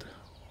world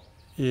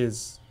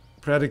is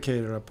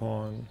predicated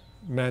upon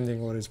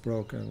mending what is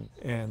broken.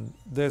 And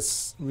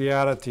this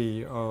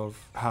reality of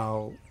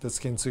how this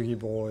kintsugi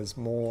bowl is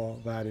more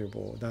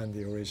valuable than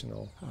the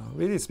original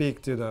really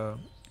speak to the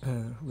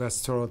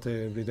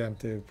restorative,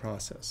 redemptive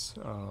process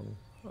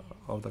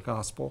of the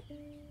gospel.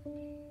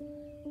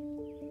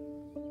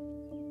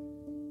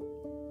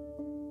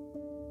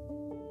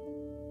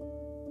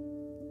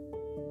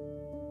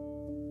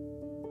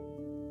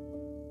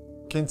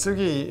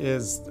 Kintsugi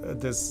is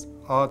this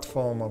art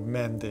form of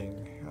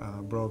mending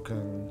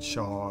broken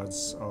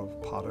shards of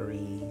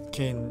pottery.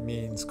 Kin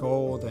means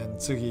gold and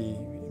tsugi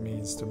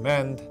means to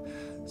mend,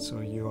 so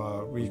you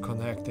are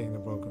reconnecting the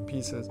broken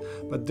pieces,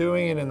 but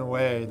doing it in a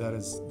way that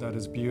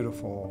is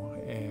beautiful,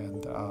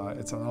 and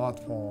it's an art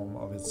form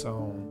of its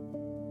own.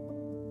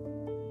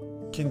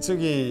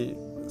 Kintsugi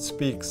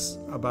speaks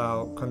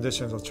about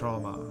conditions of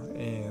trauma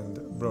and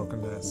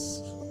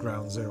brokenness,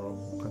 ground zero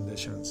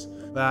conditions,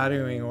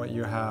 valuing what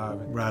you have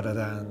rather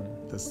than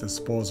this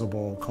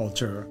disposable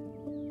culture.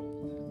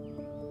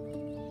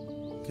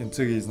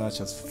 Kintsugi is not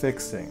just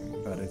fixing,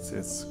 but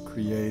it's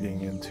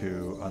creating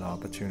into an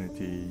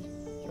opportunity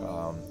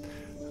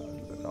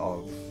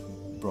of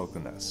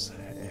brokenness.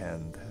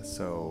 And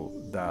so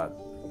that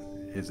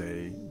is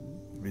a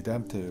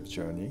redemptive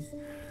journey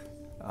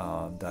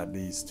that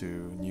leads to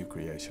new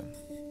creation.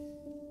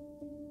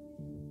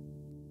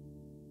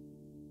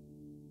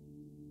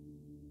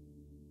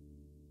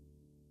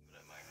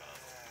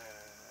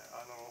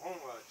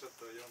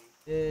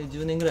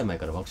 10年ぐらい前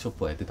からワークショッ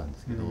プをやってたんで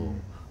すけど、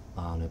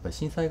やっぱり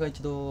震災が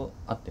一度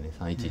あってね、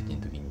311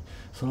の時に、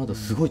その後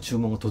すごい注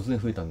文が突然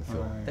増えたんです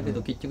よ。だけ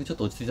ど結局ちょっ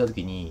と落ち着いた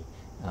時に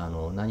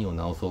何を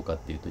直そうかっ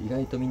ていうと、意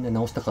外とみんな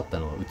直したかった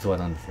のは器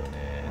なんですよ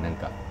ね。なん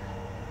か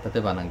例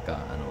えば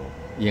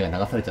家が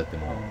流されちゃって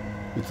も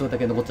器だ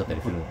け残っちゃった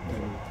りするんです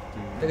よ。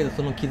だけど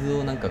その傷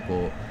を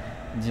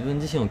自分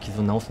自身の傷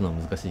を直すのは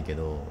難しいけ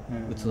ど、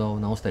器を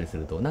直したりす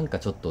るとなんか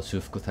ちょっと修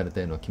復された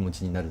ような気持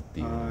ちになるっ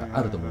ていうのが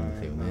あると思うんで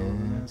すよね。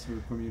そうい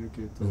うコミュニ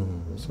ケート、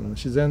その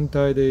自然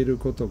体でいる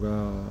ことが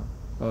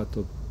アー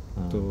ト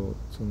と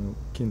その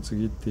金継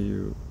ぎって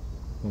いう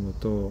もの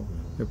と、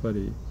やっぱ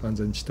り安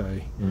全地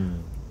帯、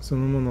そ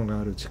のものが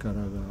ある力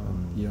が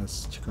癒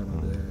す力で、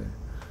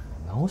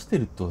直して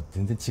ると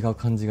全然違う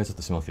感じがちょっ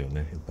としますよ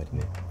ね、やっぱり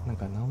ね。なん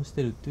か直し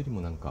てるっていうより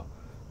も何か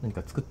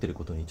作ってる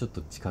ことにちょっ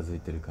と近づい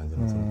てる感じ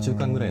の、その中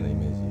間ぐらいのイ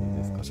メージ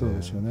ですかね。そう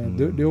ですよ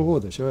ね、両方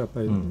でしょ、やっぱ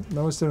り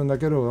直してるんだ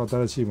けど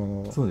新しいもの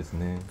を考え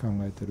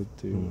てるっ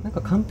ていう。なんか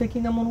完璧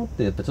なものっ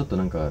てやっぱちょっと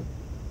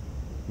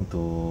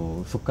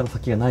そこから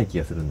先がない気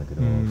がするんだけ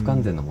ど、不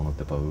完全なものっ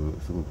てやっぱ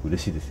すごく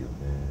嬉しいですよ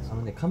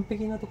ね。完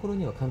璧なところ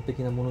には完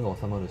璧なものが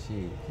収まるし、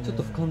ちょっ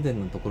と不完全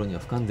なところには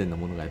不完全な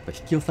ものがやっぱ引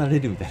き寄せられ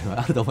るみたいなの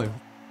があると思いま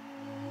す。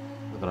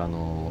だから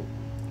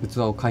器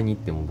を買いに行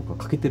っても僕は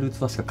欠けてる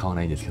器しか買わ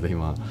ないんですけど、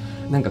今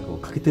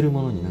欠けてる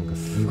ものに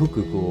すご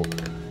く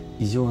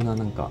異常な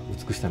美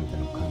しさみたい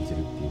なのを感じる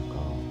っていう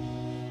か。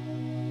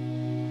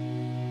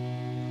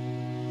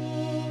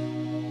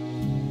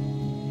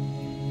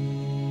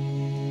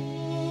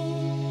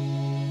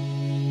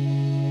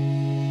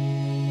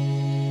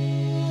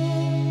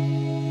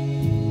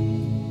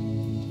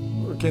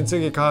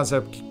Kintsugi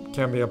concept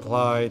can be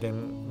applied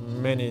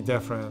in many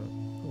different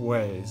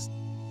ways.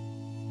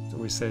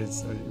 We say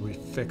we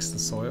fix the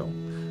soil,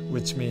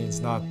 which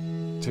means not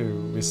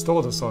to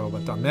restore the soil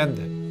but to amend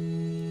it.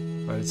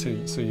 Right?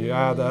 So you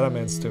add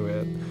elements to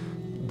it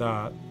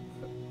that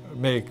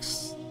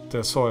makes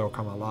the soil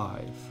come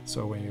alive.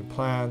 So when you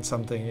plant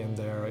something in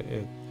there,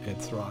 it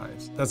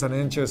thrives. That's an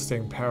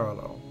interesting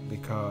parallel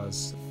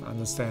because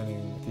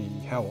understanding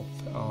the health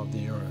of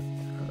the earth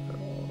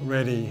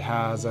already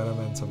has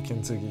elements of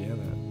kintsugi in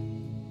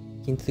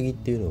it. 金継ぎっ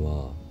ていうの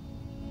は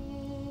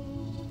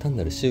単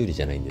なる修理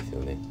じゃないんです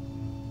よね。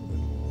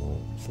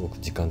すごく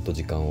時間と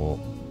時間を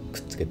く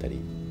っつけた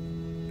り、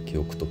記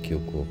憶と記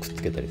憶をくっ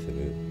つけたりす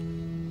る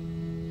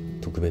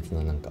特別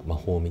な魔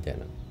法みたい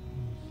な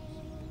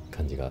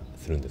感じが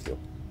するんですよ。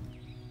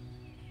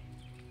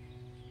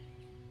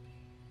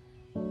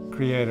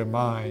Creative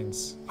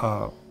minds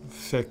are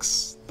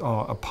fixed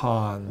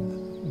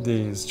upon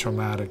these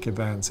traumatic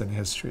events in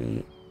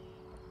history.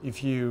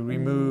 If you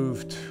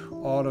removed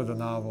all of the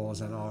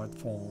novels and art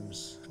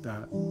forms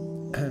that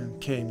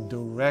came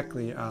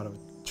directly out of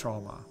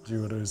trauma,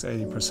 you would lose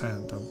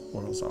 80% of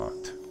world's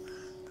art.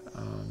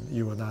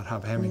 You would not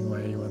have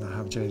Hemingway, you would not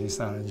have J.D.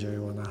 Salinger,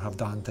 you would not have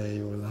Dante,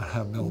 you would not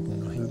have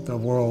Milton. The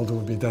world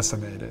would be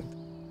decimated.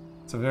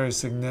 It's a very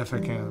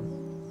significant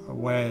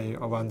way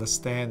of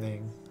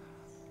understanding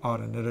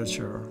art and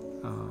literature,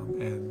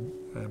 and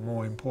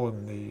more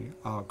importantly,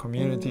 our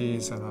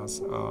communities and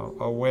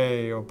a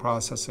way of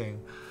processing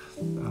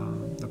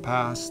the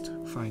past,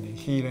 finding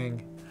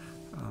healing,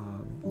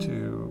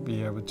 to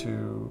be able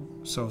to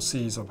sow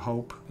seeds of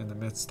hope in the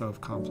midst of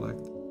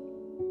conflict.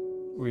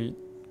 We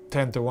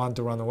tend to want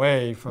to run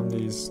away from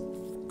these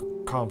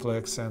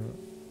conflicts and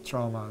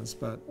traumas,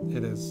 but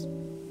it is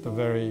the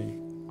very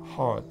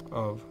heart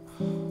of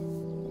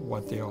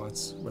what the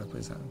arts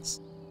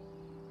represents.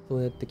 そ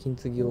うやって金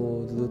継ぎ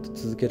をずっと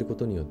続けるこ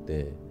とによっ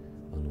て、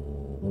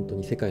本当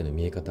に世界の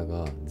見え方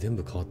が全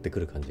部変わってく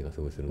る感じが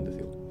すごいするんです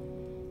よ。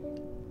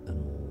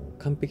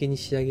完璧に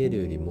仕上げる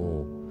より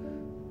も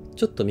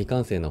ちょっと未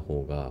完成な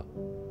方が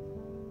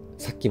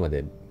さっきま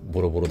で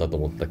ボロボロだと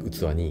思った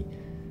器に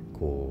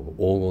こう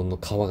黄金の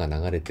川が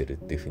流れてる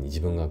っていうふうに自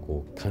分が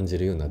こう感じ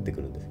るようになって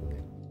くるんですよ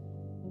ね。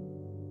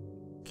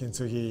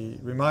Kintsugi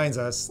reminds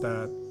us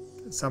that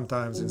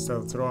sometimes instead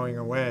of throwing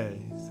away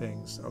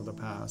things of the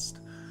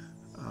past,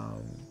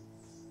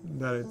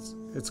 that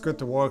it's good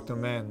to work to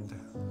mend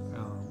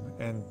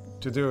and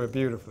to do it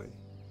beautifully.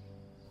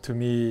 To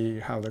me,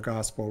 how the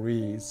gospel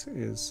reads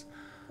is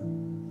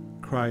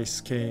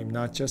Christ came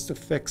not just to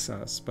fix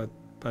us, but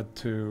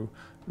to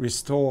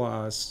restore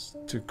us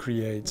to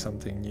create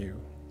something new,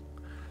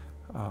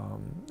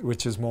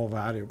 which is more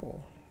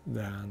valuable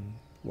than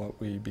what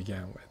we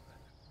began with.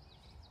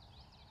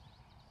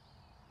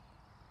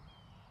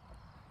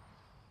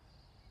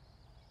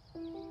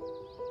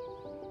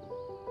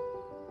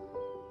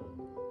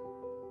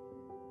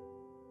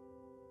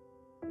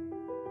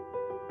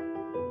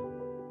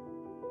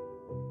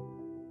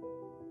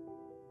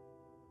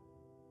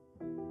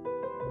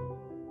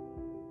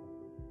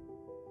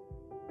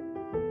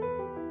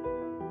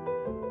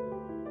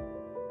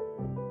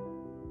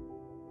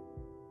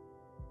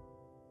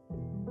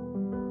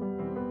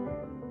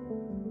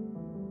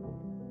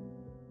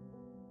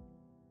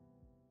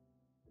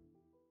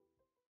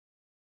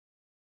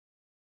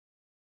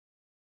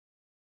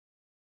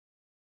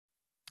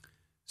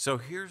 So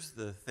here's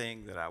the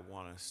thing that I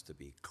want us to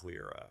be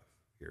clear of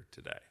here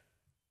today.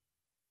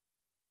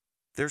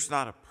 There's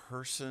not a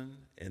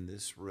person in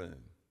this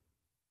room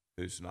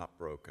who's not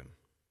broken,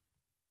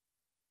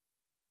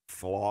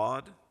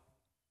 flawed,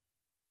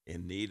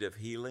 in need of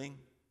healing,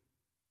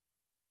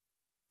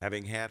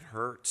 having had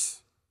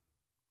hurts.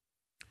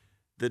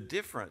 The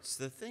difference,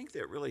 the thing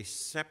that really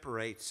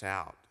separates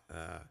out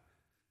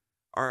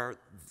are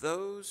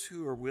those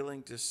who are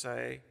willing to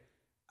say,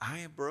 I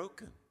am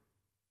broken.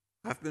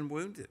 I've been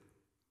wounded.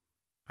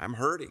 I'm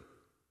hurting.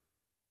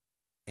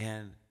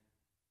 And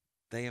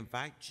they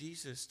invite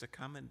Jesus to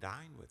come and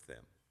dine with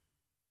them.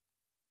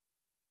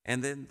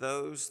 And then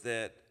those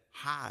that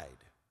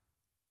hide,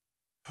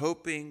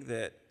 hoping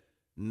that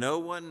no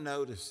one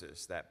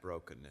notices that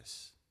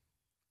brokenness.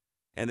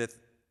 And if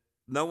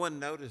no one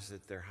notices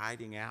it, they're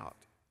hiding out.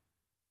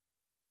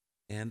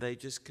 And they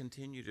just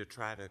continue to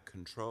try to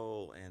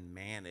control and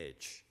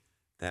manage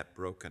that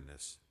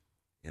brokenness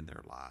in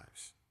their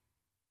lives.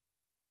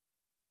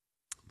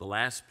 The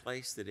last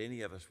place that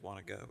any of us want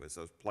to go is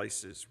those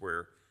places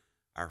where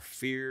our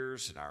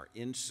fears and our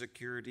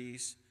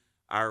insecurities,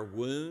 our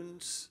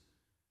wounds,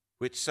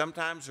 which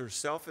sometimes are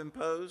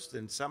self-imposed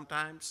and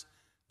sometimes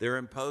they're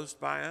imposed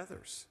by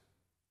others.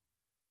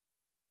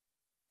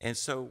 And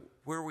so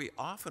where we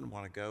often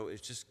want to go is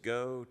just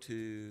go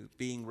to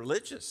being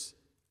religious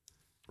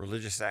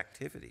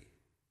activity.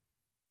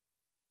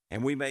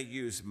 And we may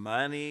use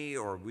money,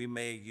 or we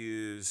may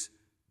use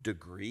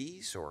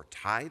degrees or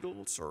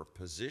titles or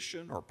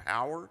position or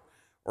power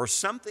or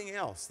something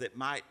else that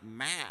might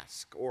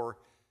mask, or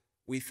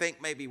we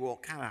think maybe will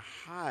kind of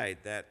hide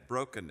that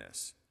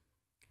brokenness.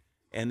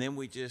 And then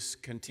we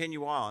just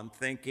continue on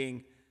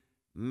thinking,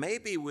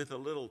 maybe with a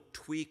little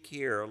tweak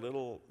here, a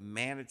little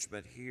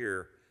management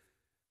here,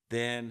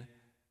 then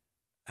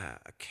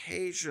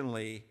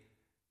occasionally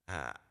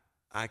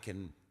I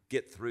can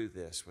get through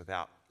this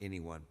without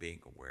anyone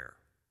being aware.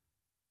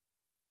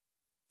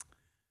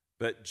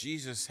 But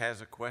Jesus has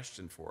a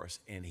question for us,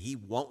 and he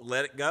won't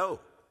let it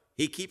go.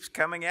 He keeps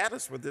coming at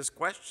us with this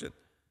question.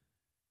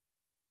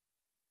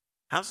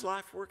 How's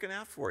life working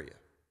out for you?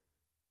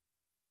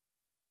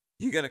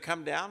 You going to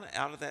come down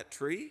out of that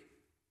tree?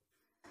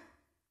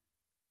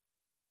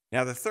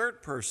 Now, the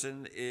third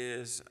person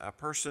is a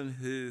person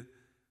who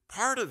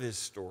part of his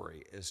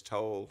story is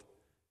told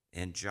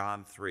in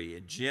John 3.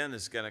 And Jen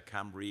is going to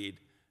come read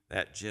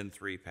that John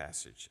 3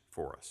 passage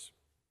for us.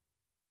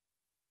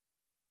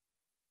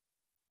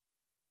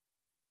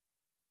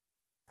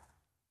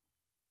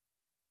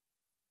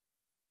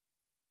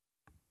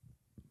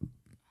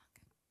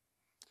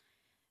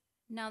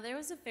 Now there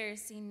was a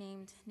Pharisee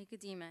named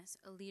Nicodemus,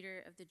 a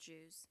leader of the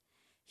Jews.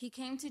 He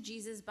came to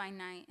Jesus by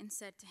night and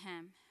said to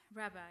him,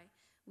 Rabbi,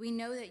 we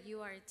know that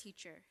you are a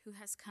teacher who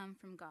has come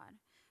from God,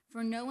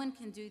 for no one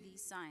can do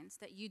these signs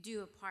that you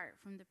do apart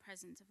from the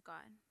presence of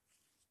God.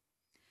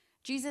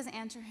 Jesus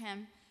answered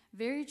him,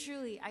 Very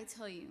truly, I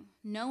tell you,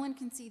 no one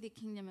can see the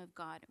kingdom of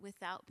God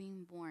without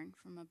being born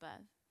from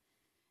above.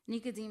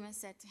 Nicodemus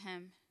said to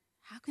him,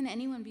 How can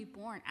anyone be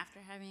born after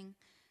having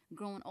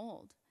grown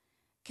old?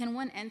 Can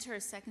one enter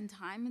a second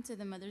time into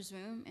the mother's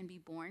womb and be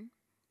born?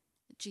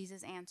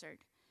 Jesus answered,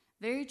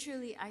 Very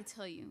truly, I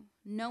tell you,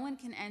 no one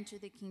can enter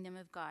the kingdom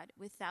of God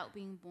without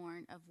being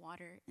born of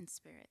water and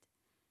spirit.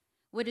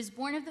 What is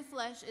born of the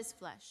flesh is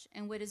flesh,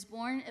 and what is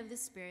born of the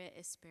spirit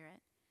is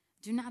spirit.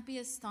 Do not be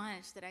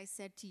astonished that I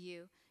said to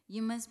you,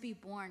 you must be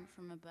born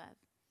from above.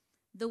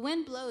 The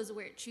wind blows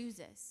where it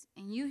chooses,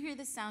 and you hear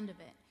the sound of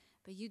it,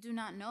 but you do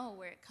not know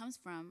where it comes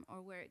from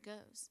or where it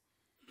goes.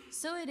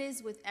 So it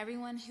is with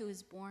everyone who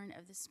is born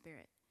of the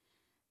Spirit.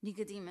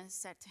 Nicodemus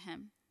said to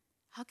him,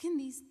 "How can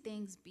these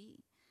things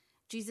be?"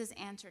 Jesus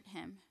answered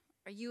him,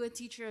 "Are you a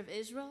teacher of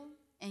Israel,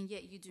 and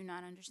yet you do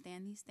not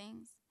understand these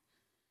things?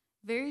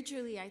 Very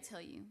truly I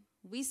tell you,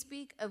 we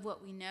speak of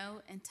what we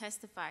know and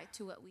testify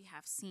to what we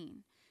have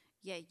seen,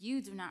 yet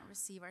you do not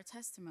receive our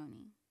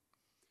testimony.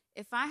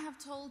 If I have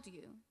told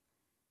you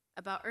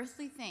about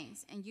earthly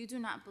things and you do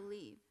not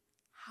believe,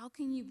 how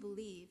can you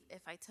believe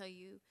if I tell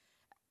you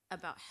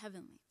about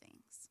heavenly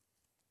things?"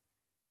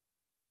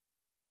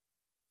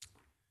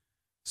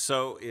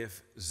 So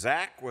if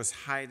Zach was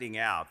hiding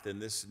out, then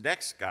this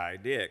next guy,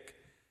 Nick,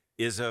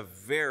 is a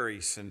very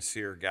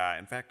sincere guy.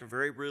 In fact, a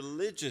very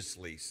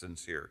religiously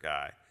sincere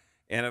guy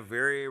and a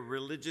very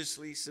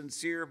religiously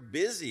sincere,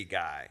 busy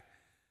guy.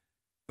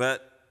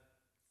 But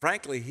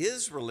frankly,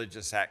 his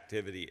religious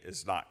activity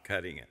is not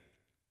cutting it.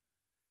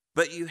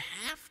 But you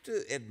have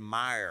to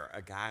admire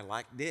a guy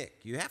like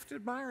Nick. You have to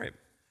admire him.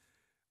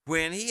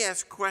 When he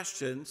has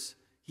questions,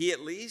 he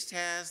at least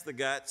has the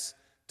guts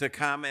to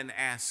come and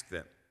ask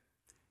them,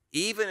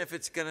 even if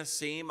it's going to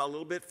seem a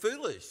little bit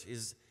foolish.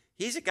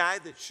 He's a guy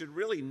that should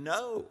really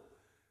know,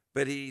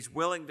 but he's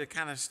willing to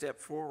kind of step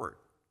forward.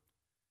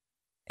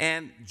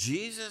 And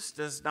Jesus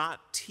does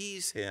not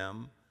tease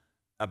him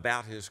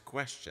about his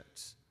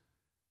questions.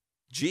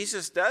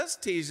 Jesus does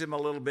tease him a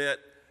little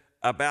bit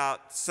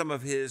about some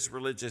of his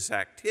religious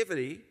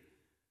activity,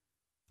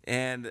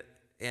 and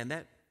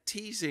that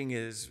teasing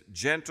is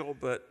gentle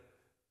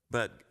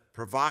but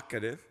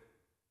provocative.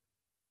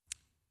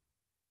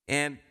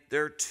 And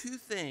there are two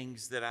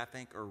things that I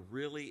think are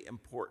really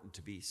important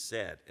to be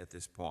said at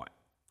this point.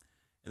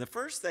 And the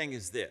first thing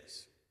is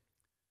this: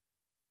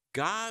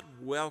 God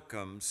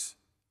welcomes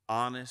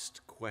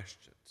honest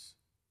questions.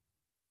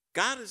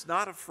 God is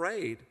not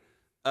afraid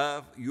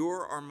of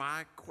your or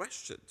my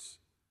questions.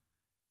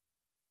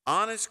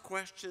 Honest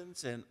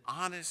questions and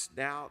honest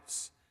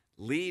doubts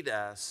lead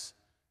us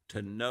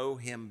to know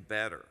him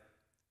better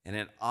and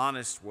in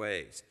honest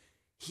ways.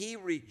 He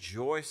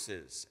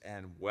rejoices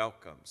and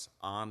welcomes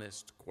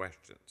honest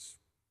questions.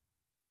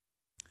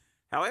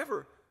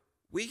 However,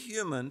 we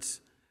humans,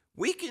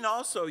 we can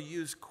also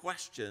use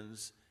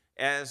questions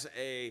as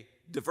a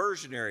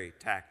diversionary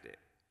tactic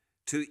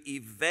to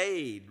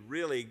evade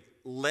really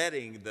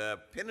letting the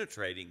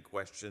penetrating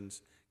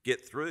questions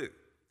get through.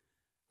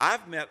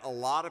 I've met a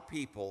lot of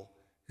people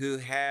who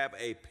have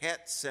a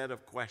pet set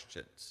of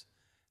questions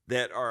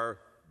that are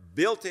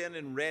built in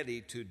and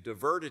ready to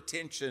divert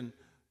attention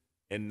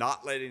and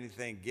not let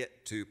anything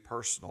get too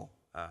personal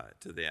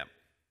to them,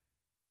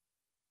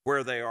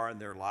 where they are in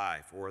their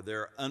life, or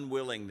their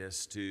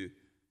unwillingness to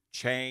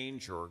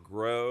change or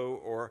grow,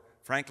 or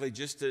frankly,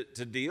 just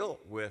to deal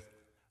with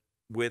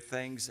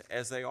things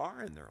as they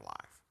are in their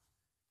life.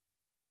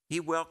 He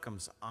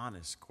welcomes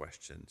honest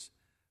questions,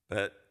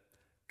 but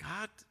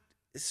God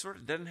sort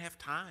of doesn't have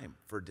time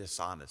for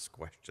dishonest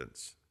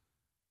questions.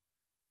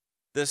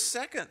 The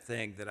second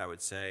thing that I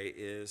would say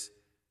is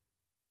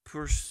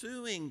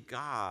pursuing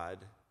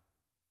God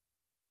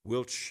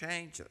will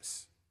change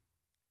us.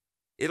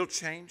 It'll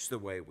change the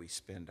way we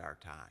spend our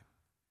time.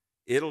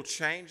 It'll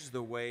change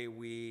the way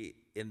we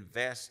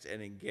invest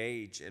and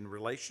engage in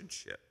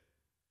relationship.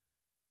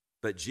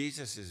 But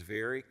Jesus is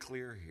very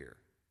clear here.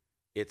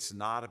 It's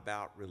not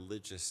about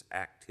religious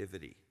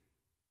activity.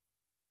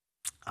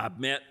 I've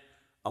met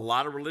a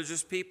lot of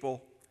religious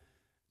people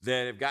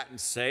that have gotten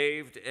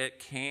saved at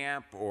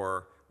camp,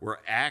 or were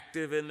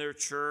active in their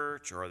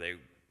church, or they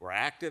were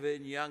active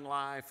in Young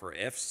Life or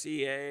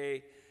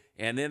FCA,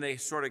 and then they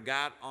sort of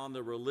got on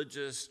the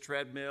religious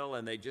treadmill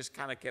and they just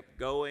kind of kept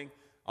going.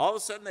 All of a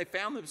sudden they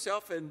found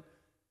themselves in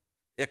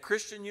a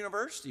Christian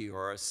university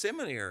or a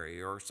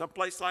seminary or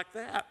someplace like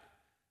that.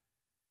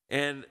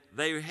 And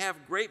they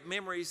have great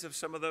memories of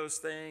some of those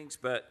things,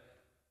 but,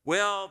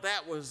 well,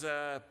 that was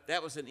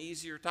an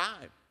easier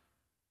time.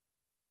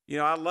 You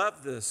know, I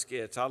love the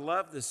skits, I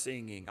love the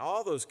singing,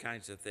 all those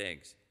kinds of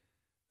things.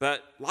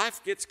 But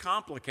life gets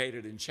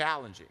complicated and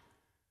challenging.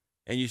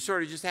 And you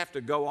sort of just have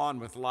to go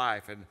on with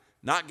life and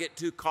not get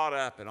too caught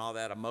up in all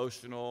that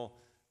emotional,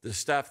 the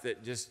stuff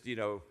that just,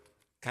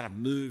 kind of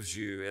moves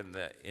you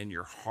in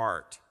your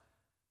heart.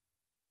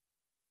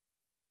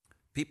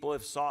 People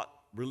have sought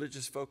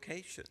religious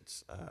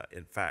vocations,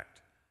 in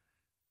fact,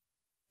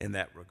 in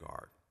that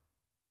regard.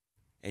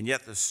 And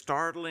yet the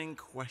startling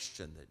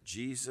question that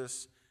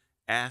Jesus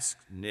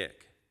asked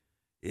Nick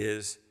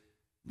is,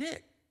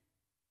 Nick,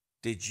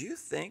 did you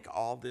think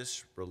all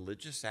this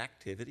religious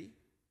activity,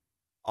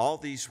 all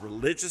these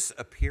religious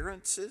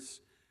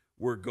appearances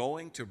were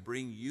going to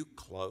bring you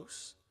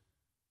close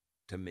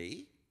to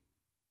me?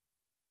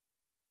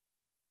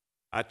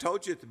 I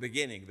told you at the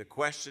beginning, the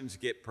questions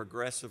get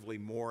progressively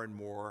more and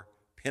more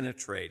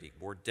penetrating,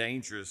 more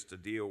dangerous to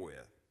deal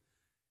with.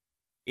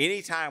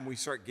 Anytime we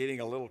start getting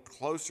a little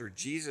closer,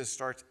 Jesus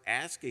starts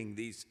asking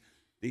these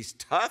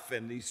tough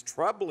and these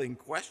troubling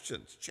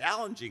questions,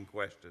 challenging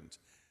questions,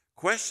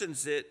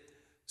 questions that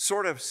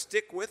sort of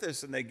stick with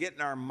us and they get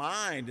in our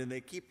mind and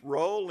they keep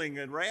rolling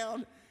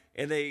around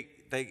and they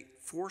they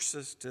force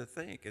us to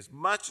think as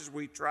much as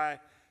we try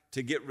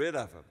to get rid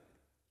of them.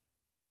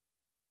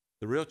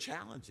 The real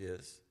challenge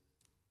is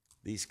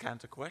these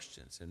kinds of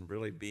questions and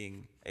really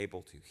being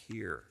able to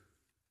hear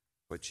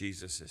what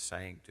Jesus is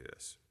saying to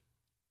us.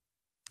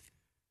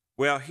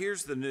 Well,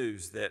 here's the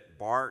news that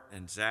Bart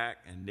and Zach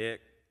and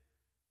Nick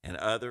and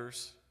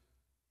others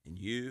and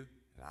you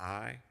and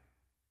I,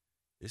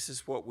 this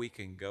is what we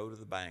can go to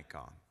the bank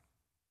on.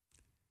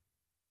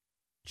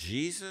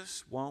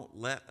 Jesus won't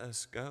let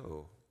us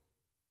go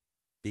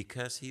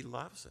because he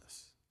loves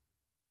us.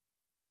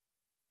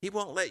 He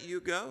won't let you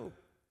go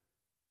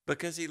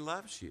because he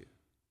loves you.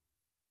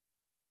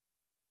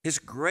 His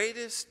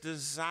greatest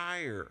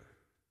desire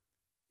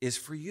is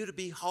for you to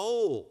be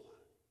whole,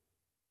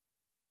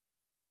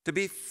 to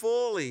be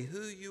fully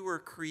who you were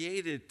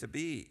created to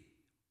be.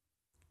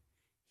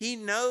 He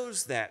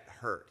knows that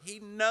hurt. He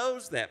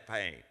knows that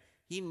pain.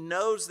 He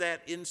knows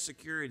that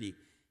insecurity.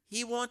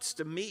 He wants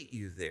to meet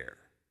you there.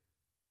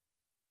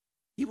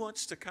 He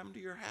wants to come to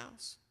your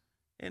house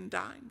and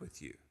dine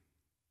with you.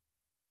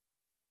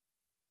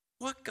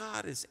 What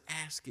God is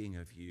asking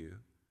of you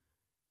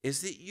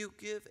is that you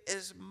give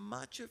as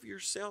much of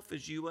yourself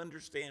as you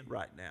understand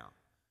right now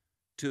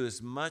to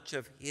as much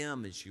of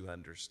him as you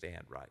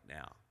understand right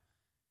now,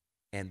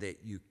 and that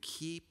you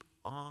keep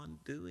on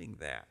doing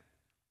that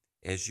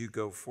as you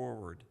go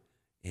forward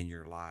in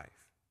your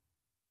life.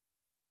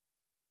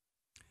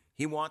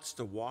 He wants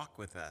to walk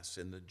with us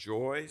in the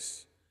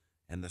joys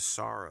and the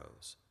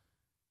sorrows,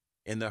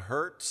 in the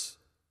hurts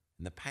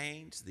and the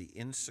pains, the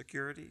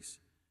insecurities.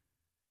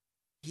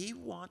 He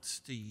wants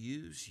to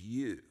use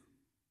you.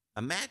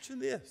 Imagine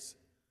this.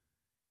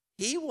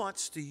 He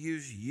wants to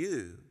use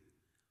you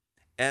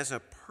as a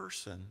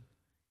person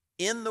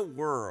in the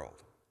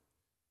world,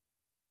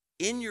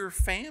 in your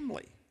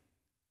family,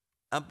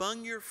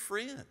 among your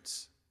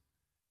friends,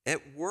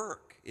 at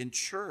work, in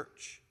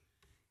church.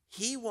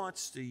 He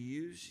wants to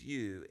use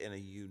you in a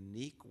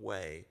unique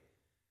way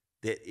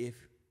that if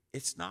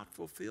it's not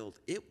fulfilled,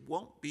 it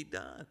won't be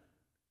done.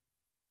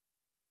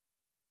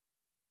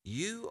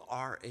 You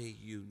are a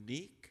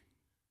unique,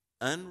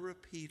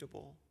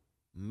 unrepeatable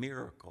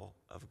miracle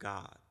of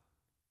God.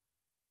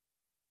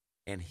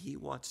 And he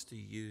wants to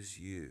use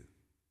you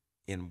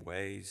in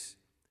ways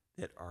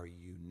that are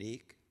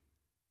unique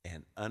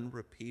and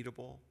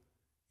unrepeatable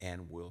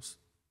and will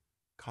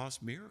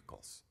cause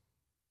miracles.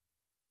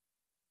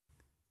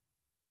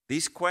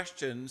 These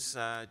questions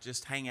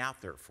just hang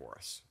out there for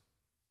us,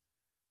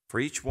 for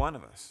each one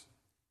of us.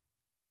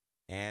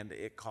 And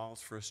it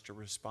calls for us to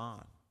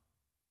respond.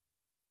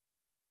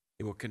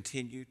 It will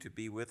continue to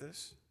be with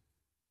us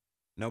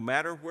no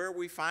matter where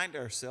we find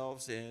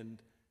ourselves in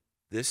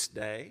this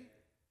day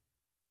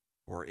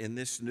or in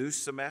this new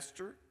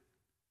semester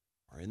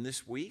or in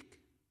this week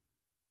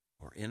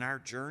or in our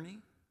journey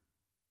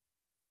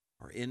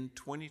or in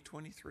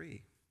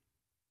 2023.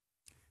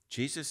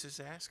 Jesus is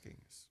asking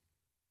us,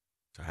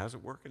 so how's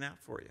it working out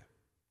for you?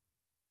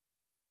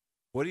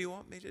 What do you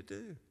want me to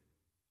do?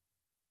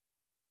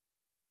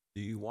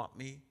 Do you want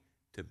me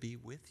to be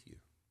with you?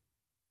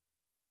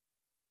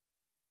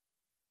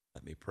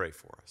 Let me pray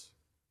for us.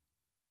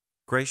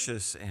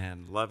 Gracious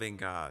and loving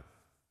God,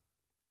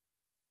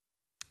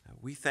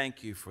 we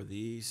thank you for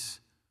these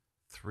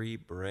 3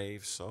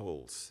 brave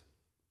souls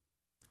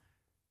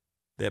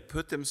that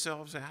put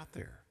themselves out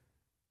there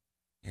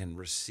and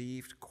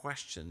received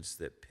questions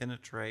that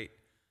penetrate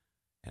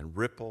and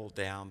ripple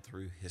down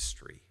through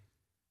history,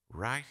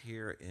 right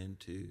here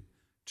into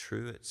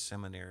Truett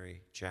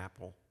Seminary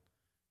Chapel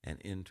and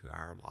into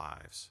our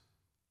lives.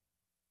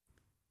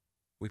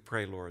 We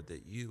pray, Lord,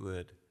 that you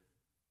would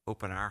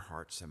open our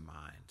hearts and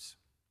minds,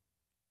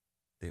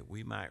 that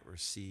we might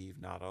receive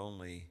not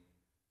only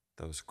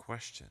those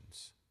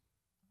questions,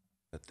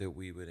 but that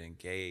we would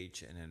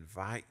engage and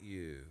invite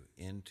you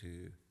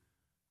into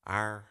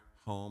our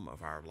home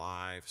of our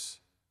lives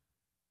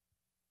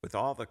with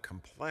all the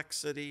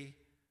complexity,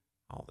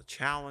 all the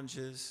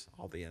challenges,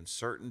 all the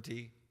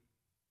uncertainty.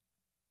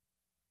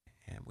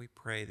 And we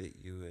pray that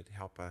you would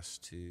help us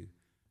to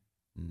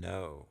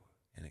know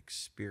and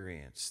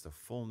experience the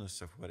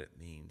fullness of what it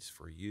means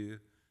for you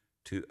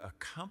to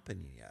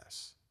accompany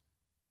us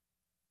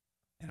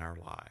in our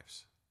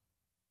lives.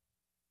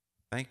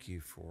 Thank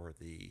you for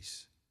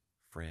these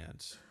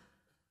friends,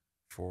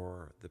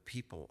 for the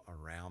people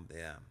around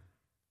them,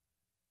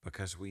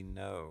 because we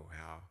know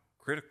how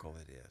critical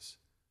it is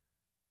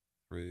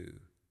through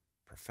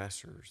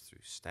professors, through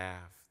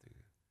staff, through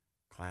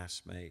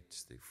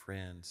classmates, through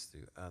friends,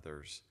 through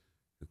others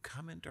who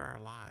come into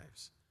our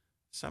lives,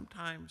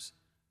 sometimes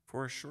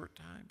for a short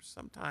time,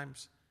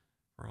 sometimes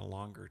for a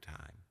longer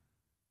time,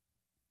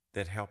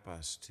 that help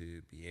us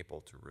to be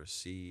able to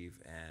receive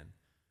and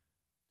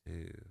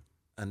to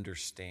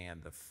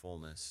understand the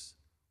fullness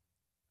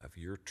of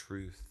your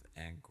truth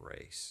and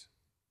grace.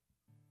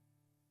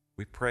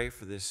 We pray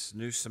for this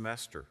new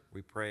semester.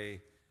 We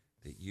pray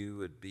that you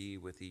would be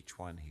with each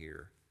one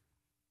here.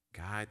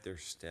 Guide their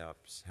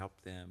steps.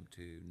 Help them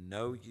to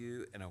know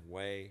you in a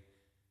way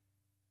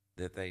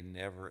that they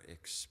never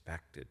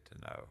expected to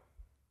know.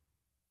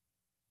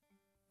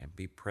 and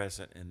be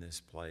present in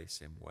this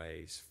place in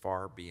ways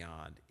far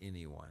beyond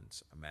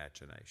anyone's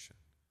imagination.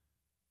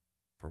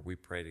 For we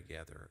pray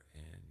together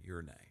in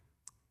your name.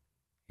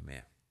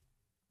 Amen.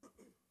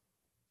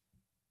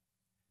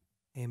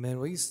 Amen.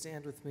 Will you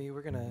stand with me?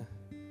 We're going to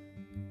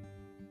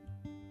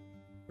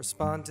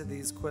respond to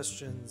these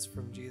questions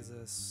from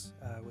Jesus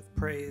with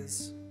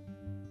praise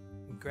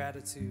and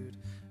gratitude.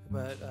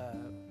 But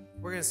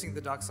we're going to sing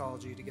the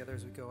doxology together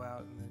as we go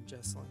out, and then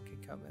Jesselyn can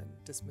come and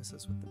dismiss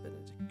us with the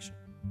benediction.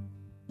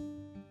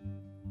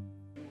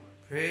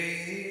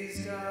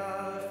 Praise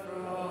God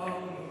from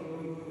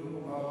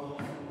whom all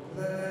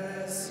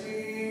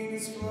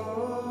blessings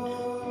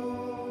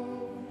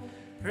flow.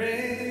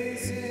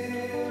 Praise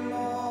Him,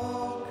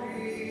 all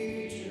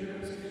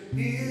creatures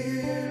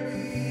here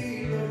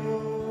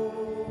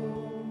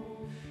below.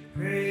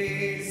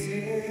 Praise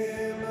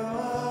Him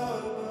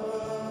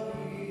above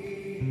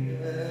the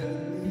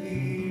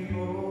heavenly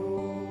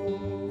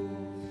host.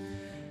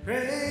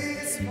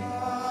 Praise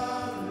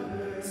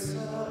Father,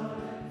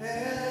 Son,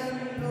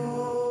 and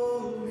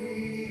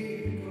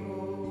Holy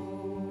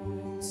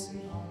Ghost.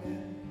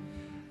 Amen.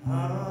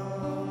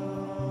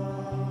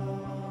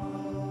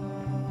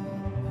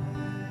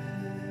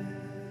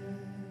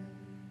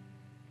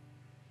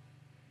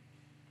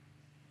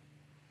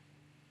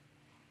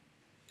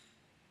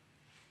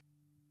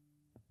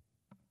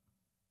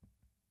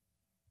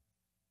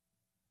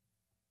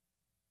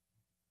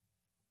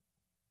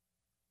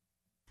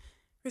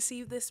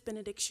 Receive this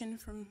benediction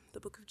from the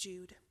book of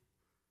Jude.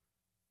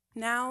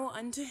 Now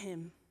unto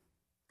him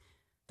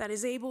that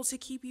is able to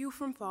keep you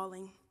from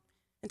falling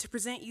and to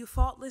present you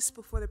faultless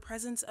before the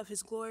presence of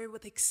his glory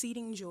with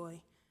exceeding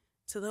joy,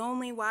 to the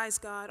only wise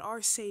God,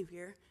 our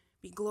Savior,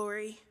 be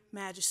glory,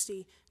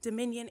 majesty,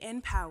 dominion,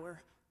 and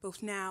power,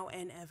 both now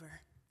and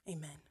ever.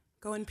 Amen.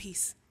 Go in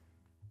peace.